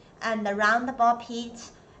climbing and the round ball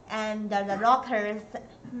pit and the rockers,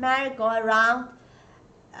 merry-go-round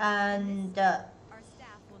and the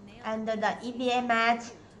EVA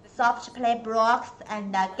mat, soft play blocks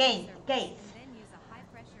and gates.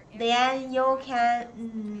 Then you can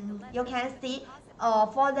see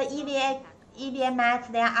for the EVA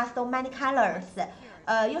mat there are so many colors.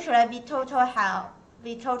 Usually we total have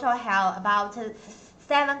about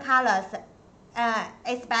 7 colors,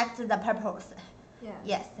 except the purples. Yeah.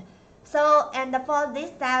 Yes. So and for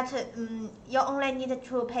this set, you only need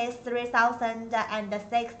to pay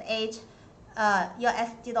 3,068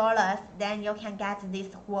 USD dollars. Then you can get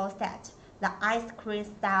this whole set, the ice cream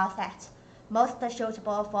style set, most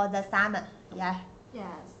suitable for the summer. Yeah.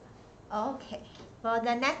 Yes. Okay. For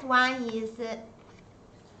the next one is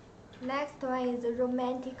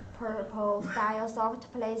romantic purple style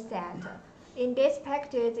soft play set. In this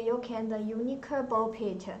package, you can the unique ball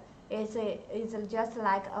pit. It's just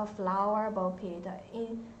like a flower ball pit.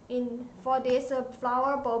 For this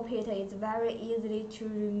flower ball pit, it's very easy to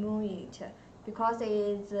remove it because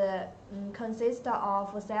it consists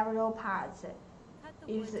of several parts.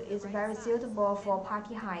 It's very suitable for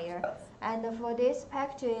party hire. And for this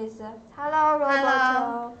package, hello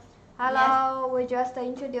Roberto. Hello. Yes. We just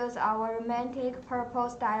introduced our romantic purple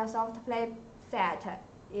style soft play set.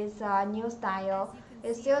 It's a new style.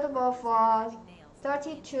 It's suitable for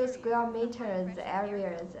 32 square meters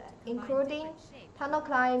areas, including tunnel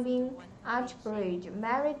climbing, arch bridge,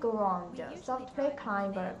 merry-go-round, soft play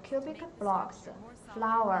climber, cubic blocks,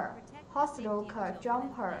 flower, horse rocker,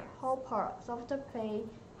 jumper, hopper, soft play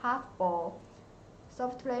half ball,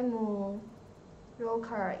 soft play moon,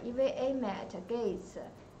 rocker, EVA mat, gates,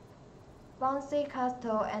 bouncy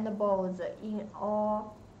castle and balls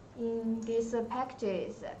in these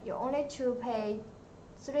packages. You only to pay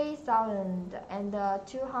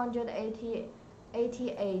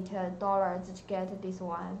 $3,288 to get this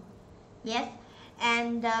one. Yes,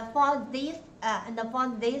 and for this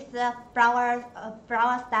flower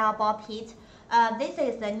style ball pit, this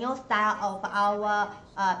is the new style of our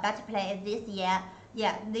battle play this year.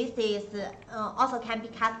 Yeah, this is also can be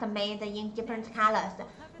custom made in different colors.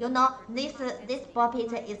 You know, this ball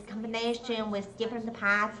pit is combination with different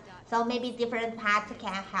parts, so maybe different parts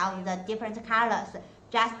can have the different colors,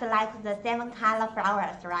 just like the 7-color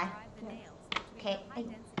flowers, right? Okay.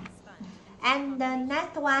 And the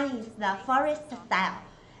next one is the forest style.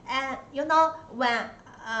 And you know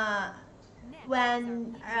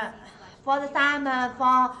when for the summer,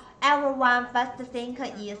 for everyone first think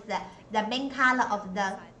is the main color of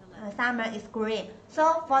the summer is green.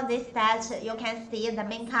 So for this set, you can see the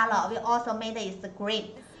main color we also made is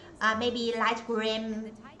green. Maybe light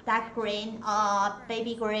green, dark green, or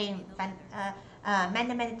baby green,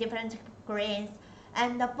 many different greens.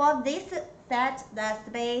 And for this set, the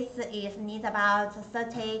space is need about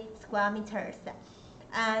 30 square meters.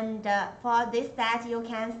 And for this set, you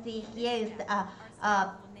can see here is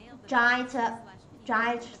a giant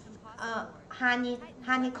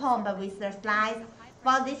honeycomb with the slides.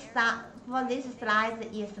 For this slide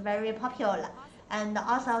is very popular. And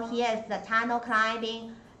also here is the tunnel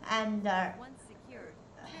climbing and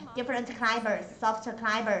different climbers, soft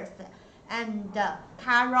climbers, and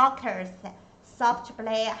car rockers, soft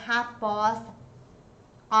play, half balls,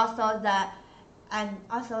 also the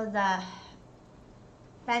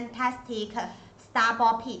fantastic star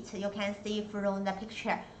ball pit you can see from the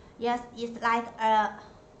picture. Yes, it's like a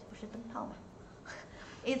不是灯泡吗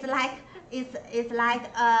it's like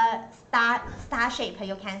a star shape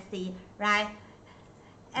you can see, right?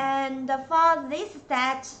 And for this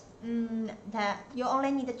set, you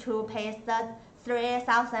only need to pay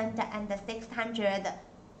 3,600.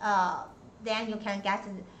 Then you can get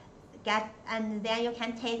and then you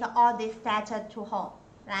can take all this set to home,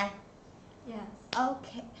 right? Yes.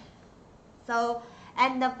 Okay. So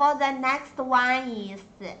and for the next one is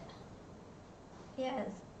Yes.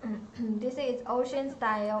 This is ocean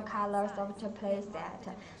style color soft play set.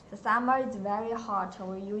 The summer is very hot.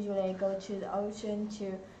 We usually go to the ocean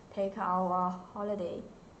to take our holiday.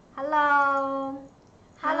 Hello.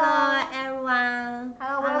 hello everyone.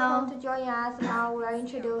 Hello, welcome to join us. Now we'll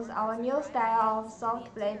introduce our new style of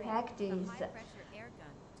soft play packages.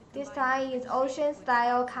 This time is ocean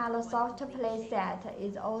style color soft play set.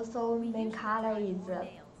 Is also main color is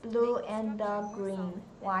blue and green,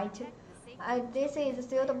 white. This is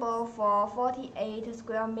suitable for 48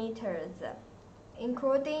 square meters,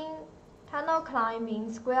 including tunnel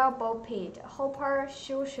climbing, square ball pit, hopper,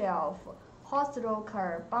 shoe shelf, horse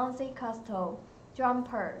rocker, bouncy castle,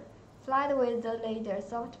 jumper, slide with the ladder,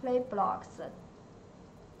 soft play blocks,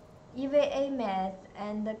 EVA mats,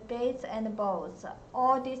 and gates and balls.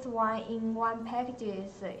 All this one in one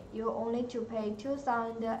packages. You only to pay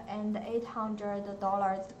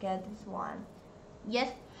 $2,800 to get this one.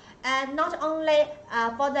 Yes. And not only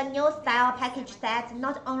for the new style package set,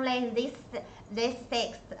 not only this six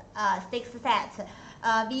sets,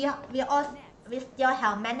 we still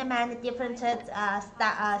have many different sets.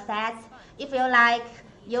 If you like,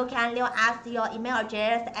 you can leave us your email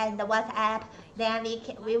address and WhatsApp. Then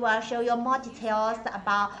we will show you more details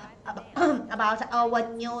about our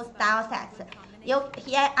new style sets.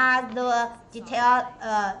 Here are the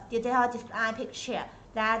detailed design picture.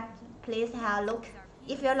 That please have a look.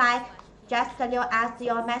 If you like, just leave us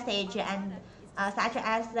your message and such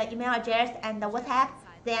as the email address and the WhatsApp.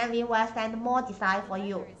 Then we will send more design for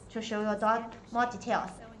you to show you more details.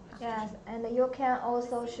 Yes, and you can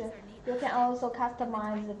also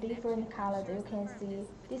customize the different colors. You can see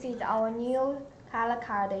this is our new color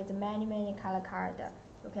card. It's many color card.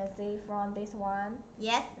 You can see from this one.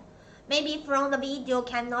 Yes. Maybe from the video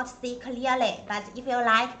cannot see clearly, but if you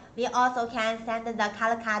like, we also can send the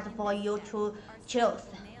color card for you to choose.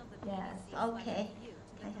 Yes. Okay.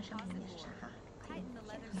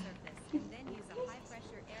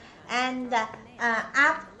 And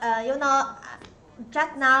you know,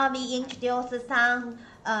 just now we introduced some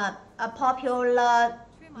a popular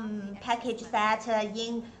package set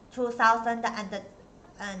in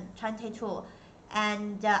 2022.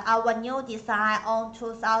 And our new design on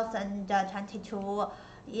 2022.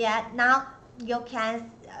 Yeah, now we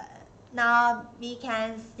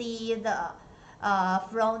can see the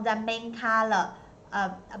from the main color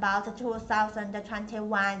about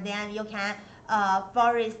 2021. Then you can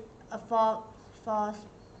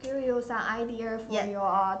give you some idea for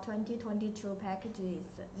your 2022 packages.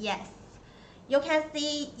 Yes. You can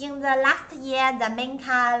see in the last year the main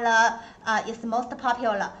color is most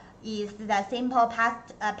popular. Is the simple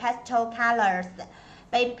pastel colors,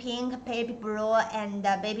 baby pink, baby blue, and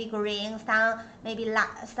baby green, some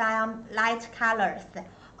light colors.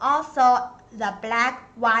 Also, the black,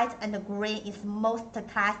 white, and green is most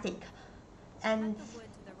classic. And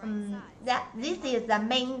This is the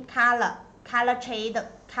main color trade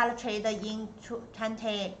in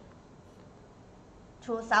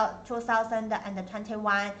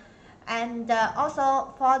 2021, and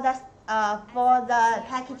also for the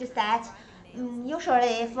package set.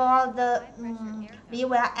 Usually for the we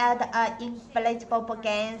will add inflatable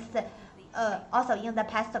balloons also in the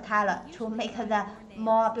pastel color to make the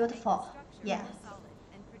more beautiful. Yes.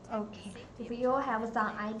 Okay. If you have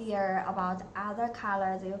some idea about other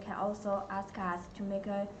colors, you can also ask us to make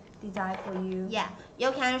a design for you. Yeah,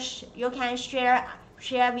 you can share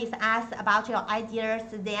with us about your ideas,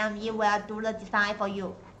 then we will do the design for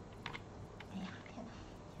you.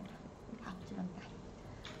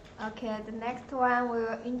 Okay, the next one we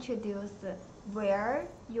will introduce where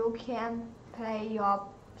you can play your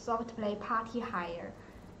soft play party hire.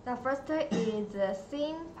 The first is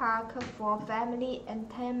theme park for family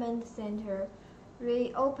entertainment center,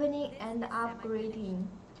 reopening and upgrading.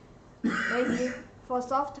 Maybe for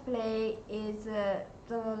soft play is the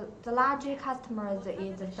largest customers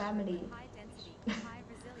is family.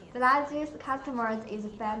 The largest customers is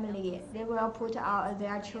family. They will put out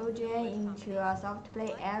their children into a soft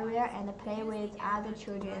play area and play with other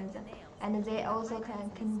children, and they also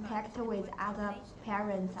can contact with other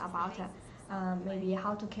parents about maybe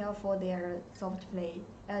how to care for their soft play,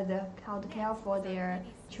 how to care for their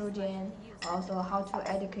children, also how to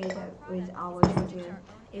educate with our children.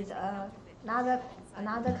 It's another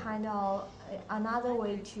kind of another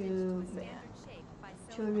way to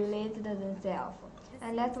relate themselves.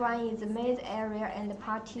 And next one is maze area and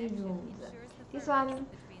party rooms. This one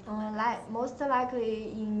most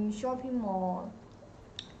likely in shopping mall.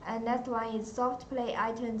 And next one is soft play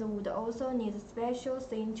items would also need special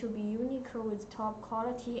thing to be unique with top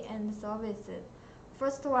quality and services.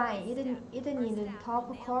 First one, it needs top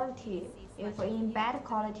quality. If in bad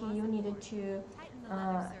quality, you need to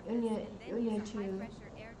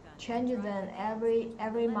change them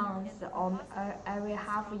every month or every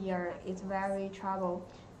half year. It's very trouble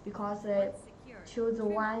because choose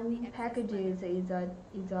one packages is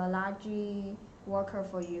a large worker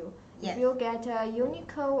for you. Yes. If you get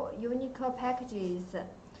unique packages,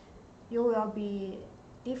 you will be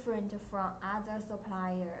different from other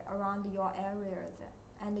supplier around your areas,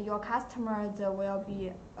 and your customers will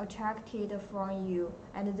be attracted from you,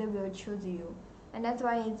 and they will choose you. And that's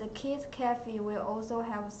why the kids cafe will also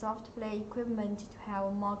have soft play equipment to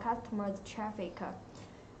have more customers traffic.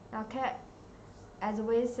 Now, as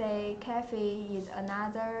we say, cafe is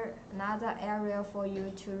another area for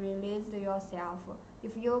you to release yourself.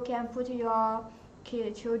 If you can put your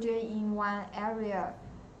children in one area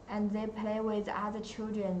and they play with other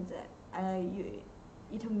children,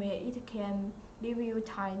 it can give you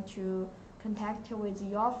time to contact with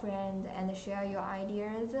your friends and share your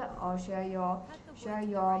ideas or share your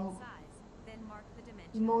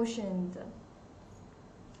emotions.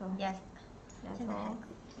 So Yes. that's all.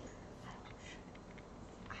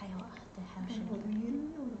 还有对，还有10我怎么感觉你们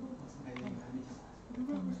还没讲完？我都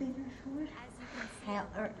忘了这边说啥。还有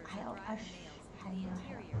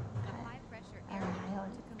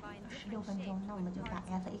16分钟，那我们就把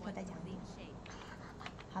FAQ 再讲一遍，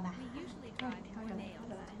好吧？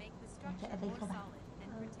这 FAQ 吧。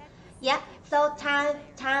Yeah, so time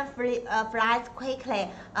flies quickly.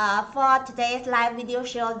 For today's live video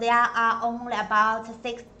show, there are only about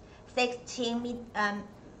 16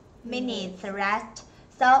 minutes rest.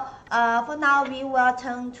 So for now, we will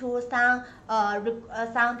turn to some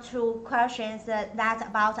true questions that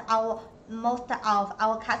about most of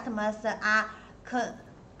our customers are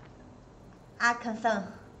concerned.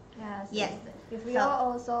 Yes. If you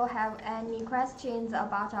also have any questions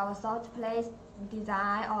about our soft play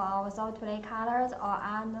design or our soft play colors or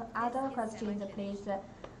other questions, please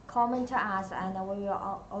comment to us and we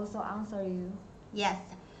will also answer you. Yes.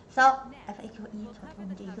 So FAQ 1，我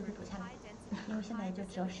们就一个个读下来，因为现在也就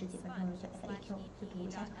只有10几分钟了，就 FAQ 就读一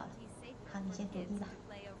下就好了。好，你先读1吧。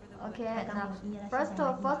Okay, now first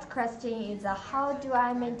question is how do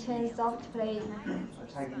I maintain soft play?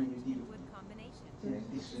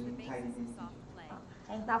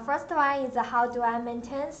 Now first one is how do I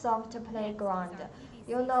maintain soft playground?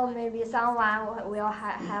 You know, maybe someone will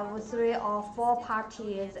have 3 or 4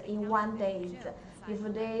 parties in one day. If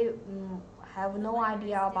they have no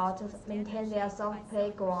idea about maintain their soft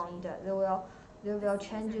playground, they will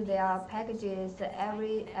change their packages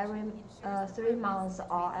every 3 months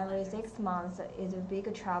or every 6 months. Is a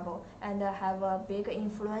big trouble and have a big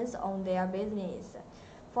influence on their business.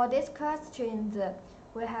 For this questions,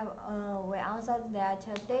 we answered that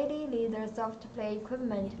daily leader soft play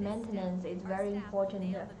equipment maintenance is very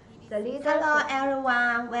important. The leader. Hello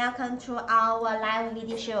everyone, welcome to our live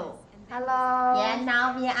video show. Hello. Yeah,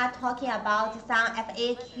 now we are talking about some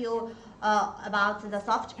FAQ about the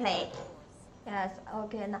soft play. Yes,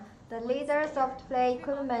 okay. Now, the leader soft play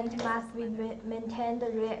equipment must be maintained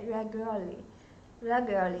regularly.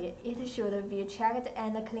 It should be checked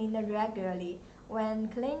and cleaned regularly. When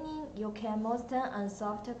cleaning, you can moisten a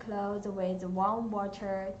soft cloth with warm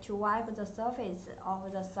water to wipe the surface of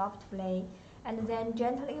the soft play, and then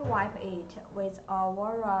gently wipe it with a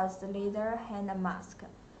walrus leather hand mask.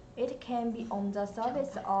 It can be on the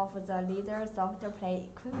surface of the leather soft play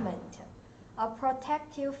equipment. A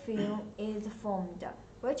protective film is formed,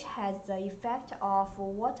 which has the effect of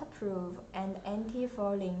waterproof and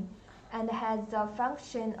anti-fouling, and has the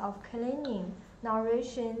function of cleaning,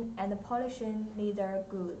 nourishing, and polishing leather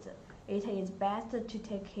goods. It is best to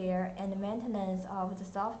take care and maintenance of the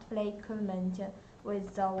soft play equipment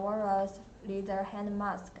with the walrus leather hand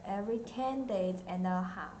mask every 10 days and a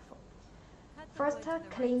half. First,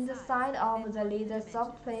 clean the side of the leather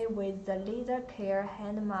soft play with the leather care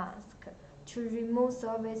hand mask to remove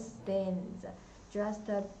surface stains. Just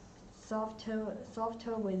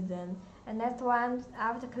softer with them. And next one,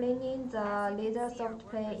 after cleaning the leather soft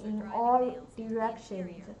play in all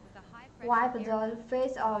directions, wipe the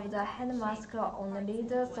face of the hand mask on the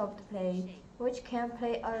leather soft play, which can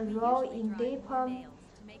play a role in deeper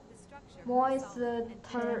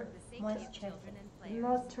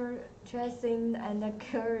moisturizing and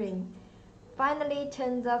curing. Finally,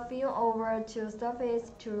 turn the film over to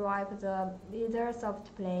surface to wipe the leather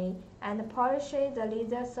soft play and polish the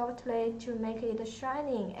leather soft play to make it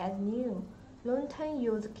shining as new. Long-term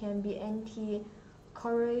use can be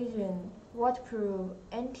anti-corrosion, waterproof,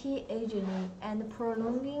 anti-aging, and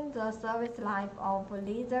prolonging the service life of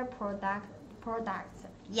leather products.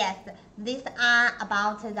 Yes, these are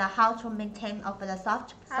about the how to maintain of the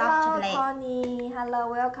soft Hello, play. Connie. Hello,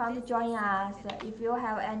 welcome to join us. If you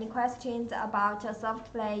have any questions about soft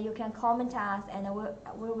play, you can comment us and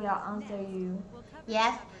we will answer you.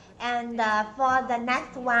 Yes, and for the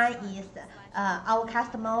next one is our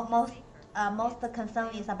customer most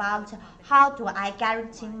concern is about how do I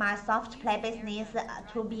guarantee my soft play business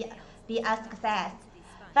to be a success.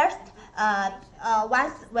 First,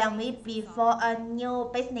 once when we before a new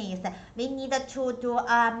business, we need to do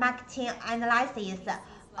a marketing analysis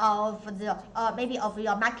of the maybe of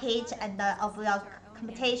your market and of your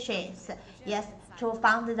competitions. Yes, to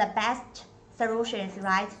find the best solutions,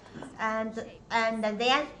 right? And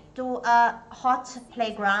then do a hot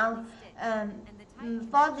playground.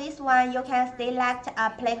 For this one, you can select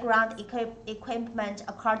a playground equipment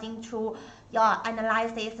according to your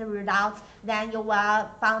analysis results. Then you will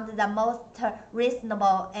find the most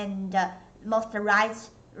reasonable and most right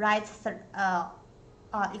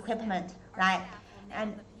equipment, right?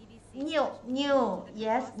 And new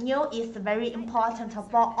is very important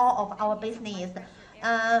for all of our business.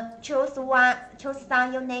 Choose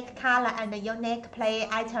some unique color and unique play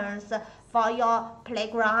items for your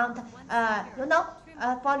playground.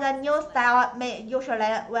 For the new style may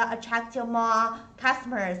usually will attract more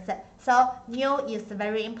customers. So new is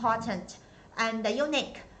very important and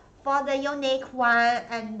unique. For the unique one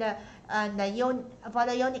for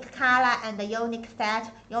the unique color and the unique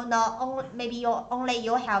set, maybe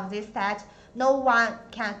you have this set. No one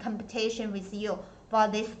can competition with you for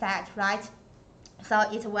this set, right? So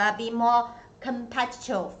it will be more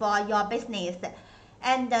competitive for your business.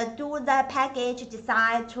 And do the package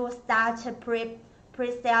design to start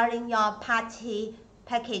pre-selling your party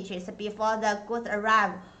packages before the goods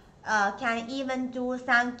arrive. Can even do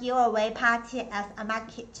some giveaway party as a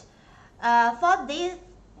market. For this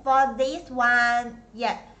one,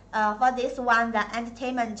 the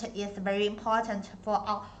entertainment is very important for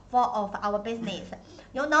of our business.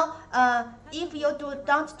 If you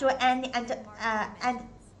don't do any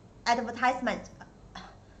advertisement,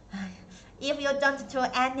 if you don't do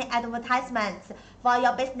any advertisements for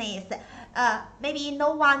your business, maybe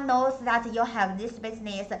no one knows that you have this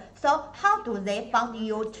business. So how do they find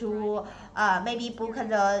you to maybe book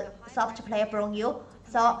the soft play from you?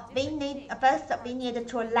 So we need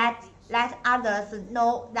to let others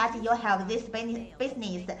know that you have this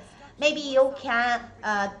business. Maybe you can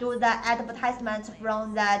do the advertisement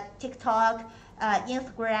from the TikTok,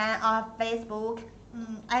 Instagram, or Facebook,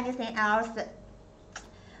 anything else,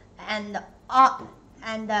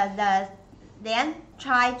 then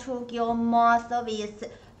try to give more service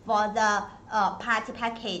for the party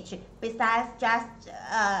package besides just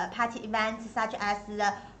party events such as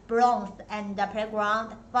the bronze and the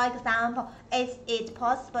playground. For example, is it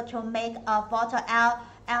possible to make a photo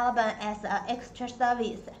album as an extra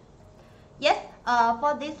service? Yes,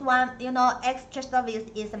 For this one, extra service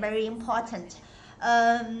is very important.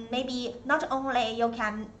 Maybe not only you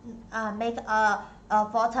can make a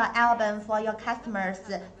photo album for your customers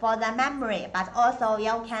for the memory, but also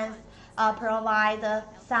you can provide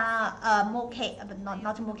some mooncake,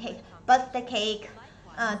 not mooncake, birthday cake,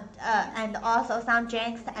 and also some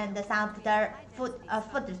drinks and some other food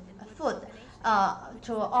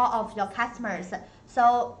to all of your customers.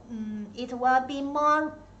 So it will be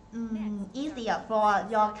more easier for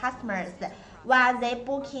your customers. While they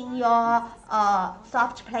booking your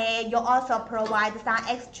soft play, you also provide some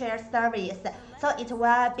extra service. So it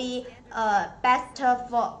will be better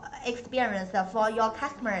for experience for your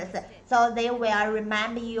customers. So they will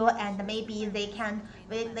remember you, and maybe they can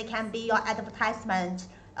be your advertisement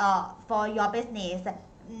for your business.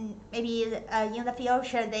 Maybe in the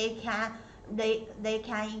future they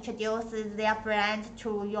can introduce their friends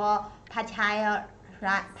to your party hire,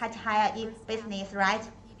 right? Party hire business, right?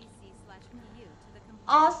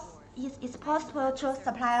 Also, it's possible to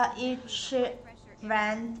supply each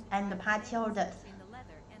brand and party holders.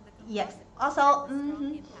 Yes. Also,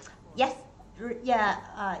 yes, yeah.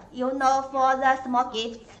 For the small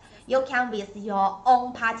gifts, you can with your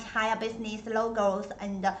own party hire business logos,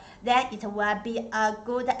 and then it will be a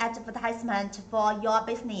good advertisement for your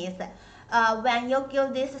business. When you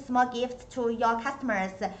give this small gift to your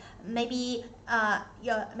customers, maybe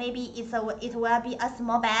it will be a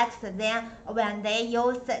small bag. Then when they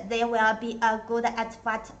use, they will be a good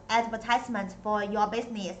advertisement for your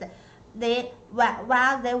business.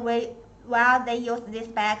 While they use these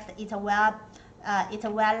bags, it will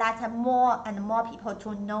let more and more people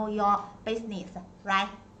to know your business, right?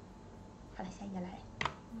 好了，下一个来，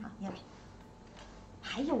好，你来。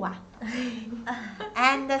还有啊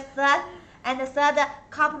，and third,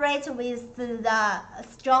 cooperate with the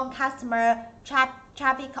strong customer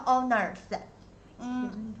traffic owners.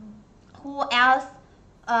 Who else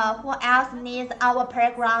needs our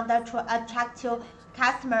playground to attract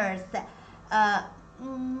customers?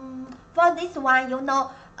 For this one,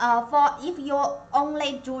 for if you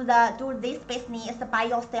only do this business by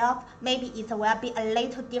yourself, maybe it will be a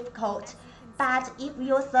little difficult. But if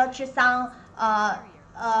you search some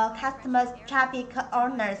customers traffic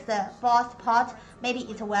owners for support, maybe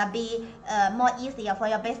it will be more easier for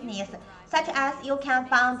your business. Such as you can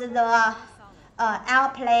find the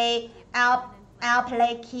airplane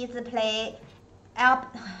kids play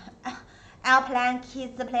airplane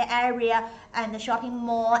kids play area and shopping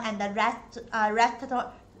mall and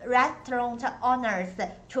restaurant owners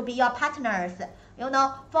to be your partners.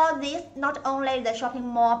 For this, not only the shopping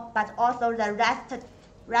mall but also the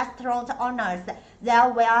restaurant owners, they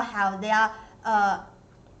will have their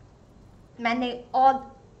many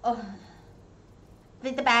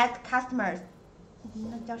feedback customers.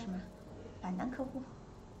 那叫什么？反弹客户。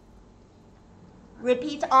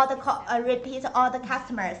Repeat all the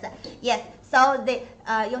customers. Yes. So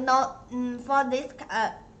for this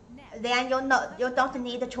then you don't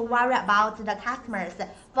need to worry about the customers.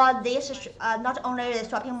 For this, not only the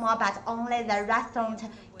shopping mall but only the restaurant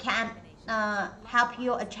can help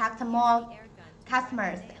you attract more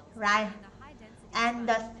customers, right? And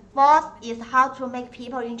the fourth is how to make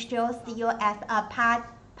people introduce you as a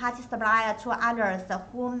party supplier to others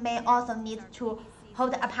who may also need to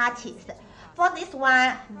hold a parties. For this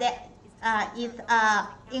one, that is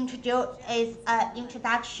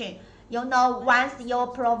introduction. Once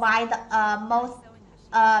you provide most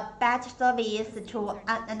better service to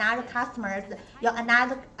another customers, your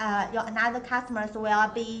another customers will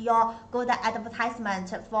be your good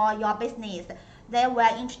advertisement for your business. They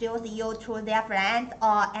will introduce you to their friends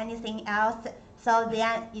or anything else, so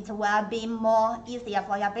then it will be more easier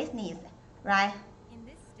for your business, right? In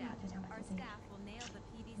this step, our staff will nail the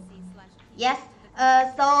PVC/PU. Yes.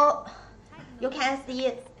 So you can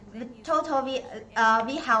see the total we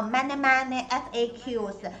have many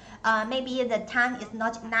FAQs. Maybe the time is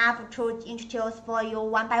not enough to introduce for you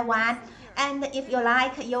one by one. And if you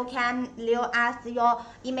like, you can leave us your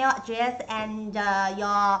email address and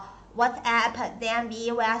your WhatsApp. Then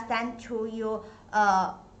we will send to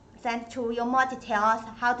you more details.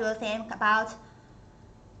 How do you think about?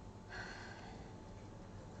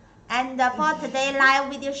 And for today's live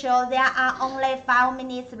video show, there are only 5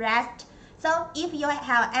 minutes left. So if you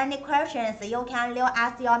have any questions, you can leave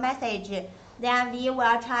us your message. Then we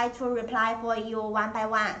will try to reply for you one by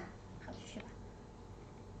one.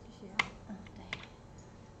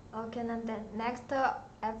 Okay, and the next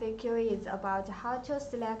FAQ is about how to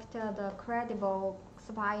select the credible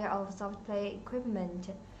supplier of soft play equipment.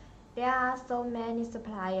 There are so many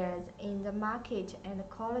suppliers in the market, and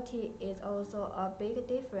quality is also a big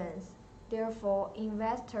difference. Therefore,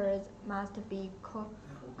 investors must be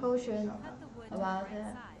cautious about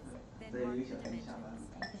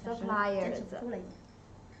suppliers.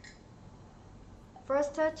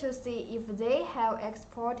 First, to see if they have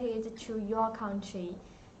exported to your country.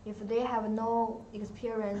 If they have no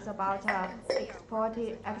experience about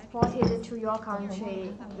exported to your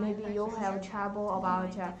country, maybe you have trouble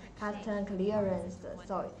about custom clearance.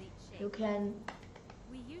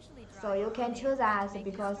 So you can choose us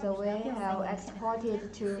because we have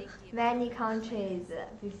exported to many countries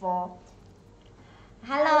before.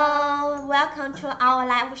 Hello, welcome to our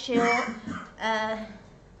live show.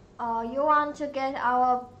 You want to get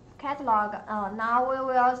our catalog? Now we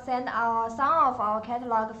will send some of our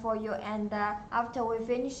catalog for you, and after we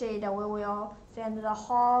finish it, we will send the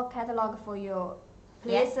whole catalog for you.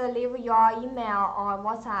 Please leave your email or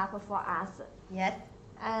WhatsApp for us. Yes.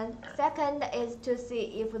 And second is to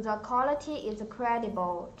see if the quality is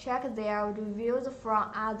credible. Check their reviews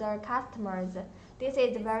from other customers. This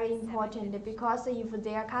is very important because if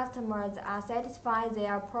their customers are satisfied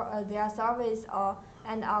their service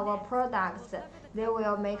and our products, they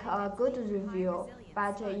will make a good review.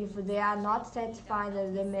 But if they are not satisfied,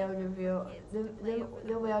 they will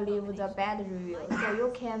leave the bad review. So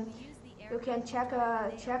you can check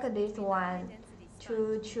this one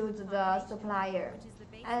to choose the supplier.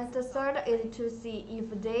 And the third is to see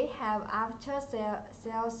if they have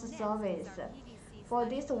after-sales service. For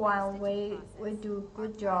this one, we do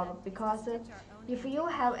good job because if you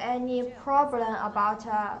have any problem about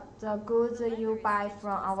the goods you buy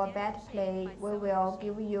from our bad play, we will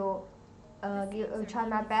try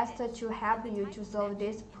my best to help you to solve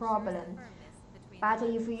this problem. But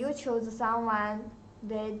if you choose someone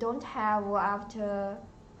they don't have after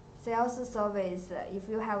sales service, if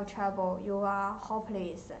you have trouble, you are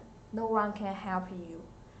hopeless. No one can help you.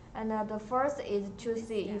 And the first is to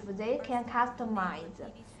see if they can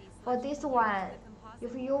customize. For this one,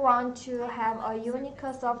 if you want to have a unique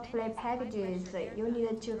soft play packages, you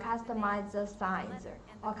need to customize the size,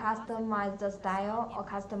 or customize the style, or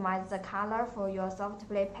customize the color for your soft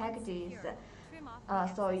play packages.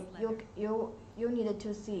 So you need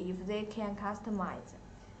to see if they can customize.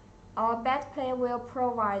 Our bad play will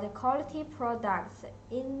provide quality products,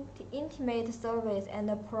 intimate service, and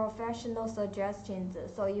professional suggestions.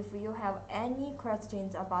 So if you have any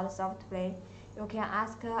questions about soft play, you can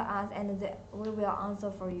ask us and we will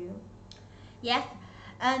answer for you. Yes,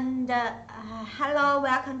 and hello,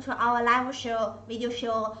 welcome to our live video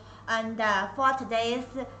show. And for today's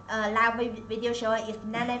live video show is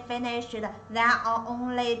nearly finished. There are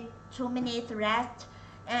only 2 minutes rest.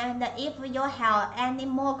 And if you have any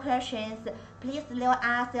more questions, please leave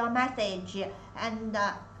us your message, and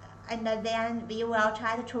then we will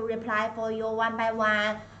try to reply for you one by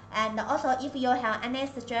one. And also, if you have any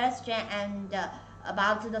suggestion and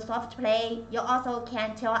about the soft play, you also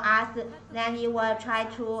can tell us. Then we will try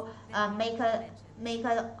to make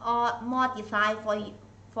more design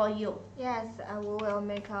for you. Yes, we will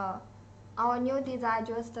make our new design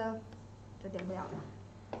just 这点不了了，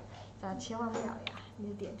咱切换不了呀。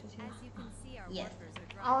Yes.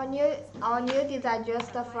 Our new design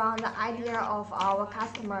just from the idea of our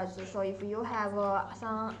customers. So if you have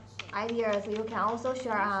some ideas, you can also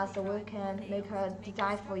share us. We can make a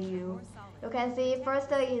design for you. You can see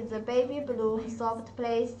first is the baby blue soft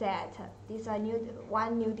play set. This is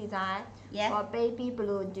one new design for baby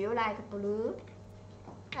blue. Do you like blue?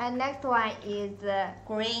 And next one is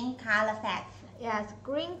green color set. Yes,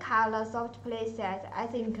 green color soft play set. I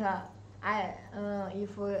think.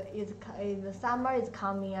 If the summer is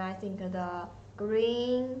coming, I think the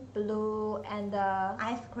green, blue, and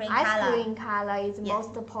ice cream color is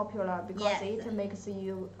most popular because it makes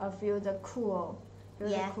you feel the cool.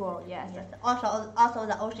 Cool, yes. Also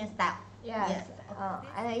the ocean style. Yes.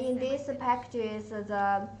 And in these packages,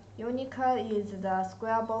 the unique is the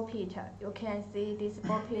square ball pit. You can see this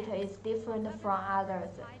ball pit is different from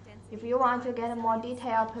others. If you want to get more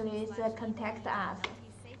detail, please contact us.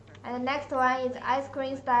 And the next one is ice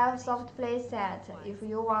cream style soft play set. If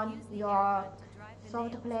you want your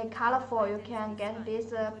soft play colorful, you can get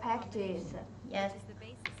these packages. Yes.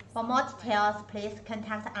 For more details, please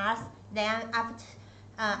contact us. Then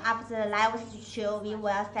after the live show, we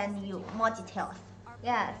will send you more details.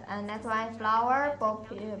 Yes, and next one is flower ball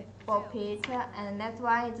pit, and next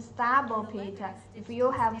one is star ball pit. If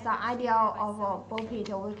you have some idea of a ball pit,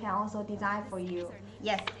 we can also design for you.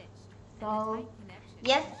 Yes.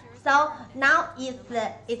 Yes. So now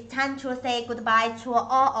it's time to say goodbye to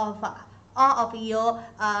all of you.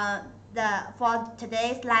 For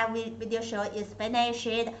today's live video show is finished.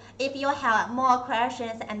 If you have more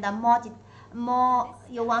questions and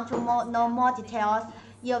you want to know more details,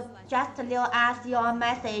 you just leave us your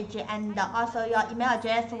message and also your email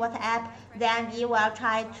address, WhatsApp. Then we will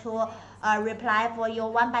try to reply for you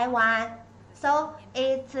one by one. So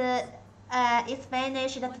it's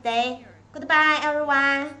finished today. Goodbye,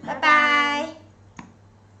 everyone. Bye bye.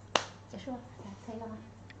 结束了，可以了吗？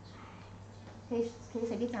可以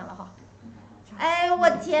随便讲了哈。哎，我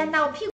天哪，我屁股。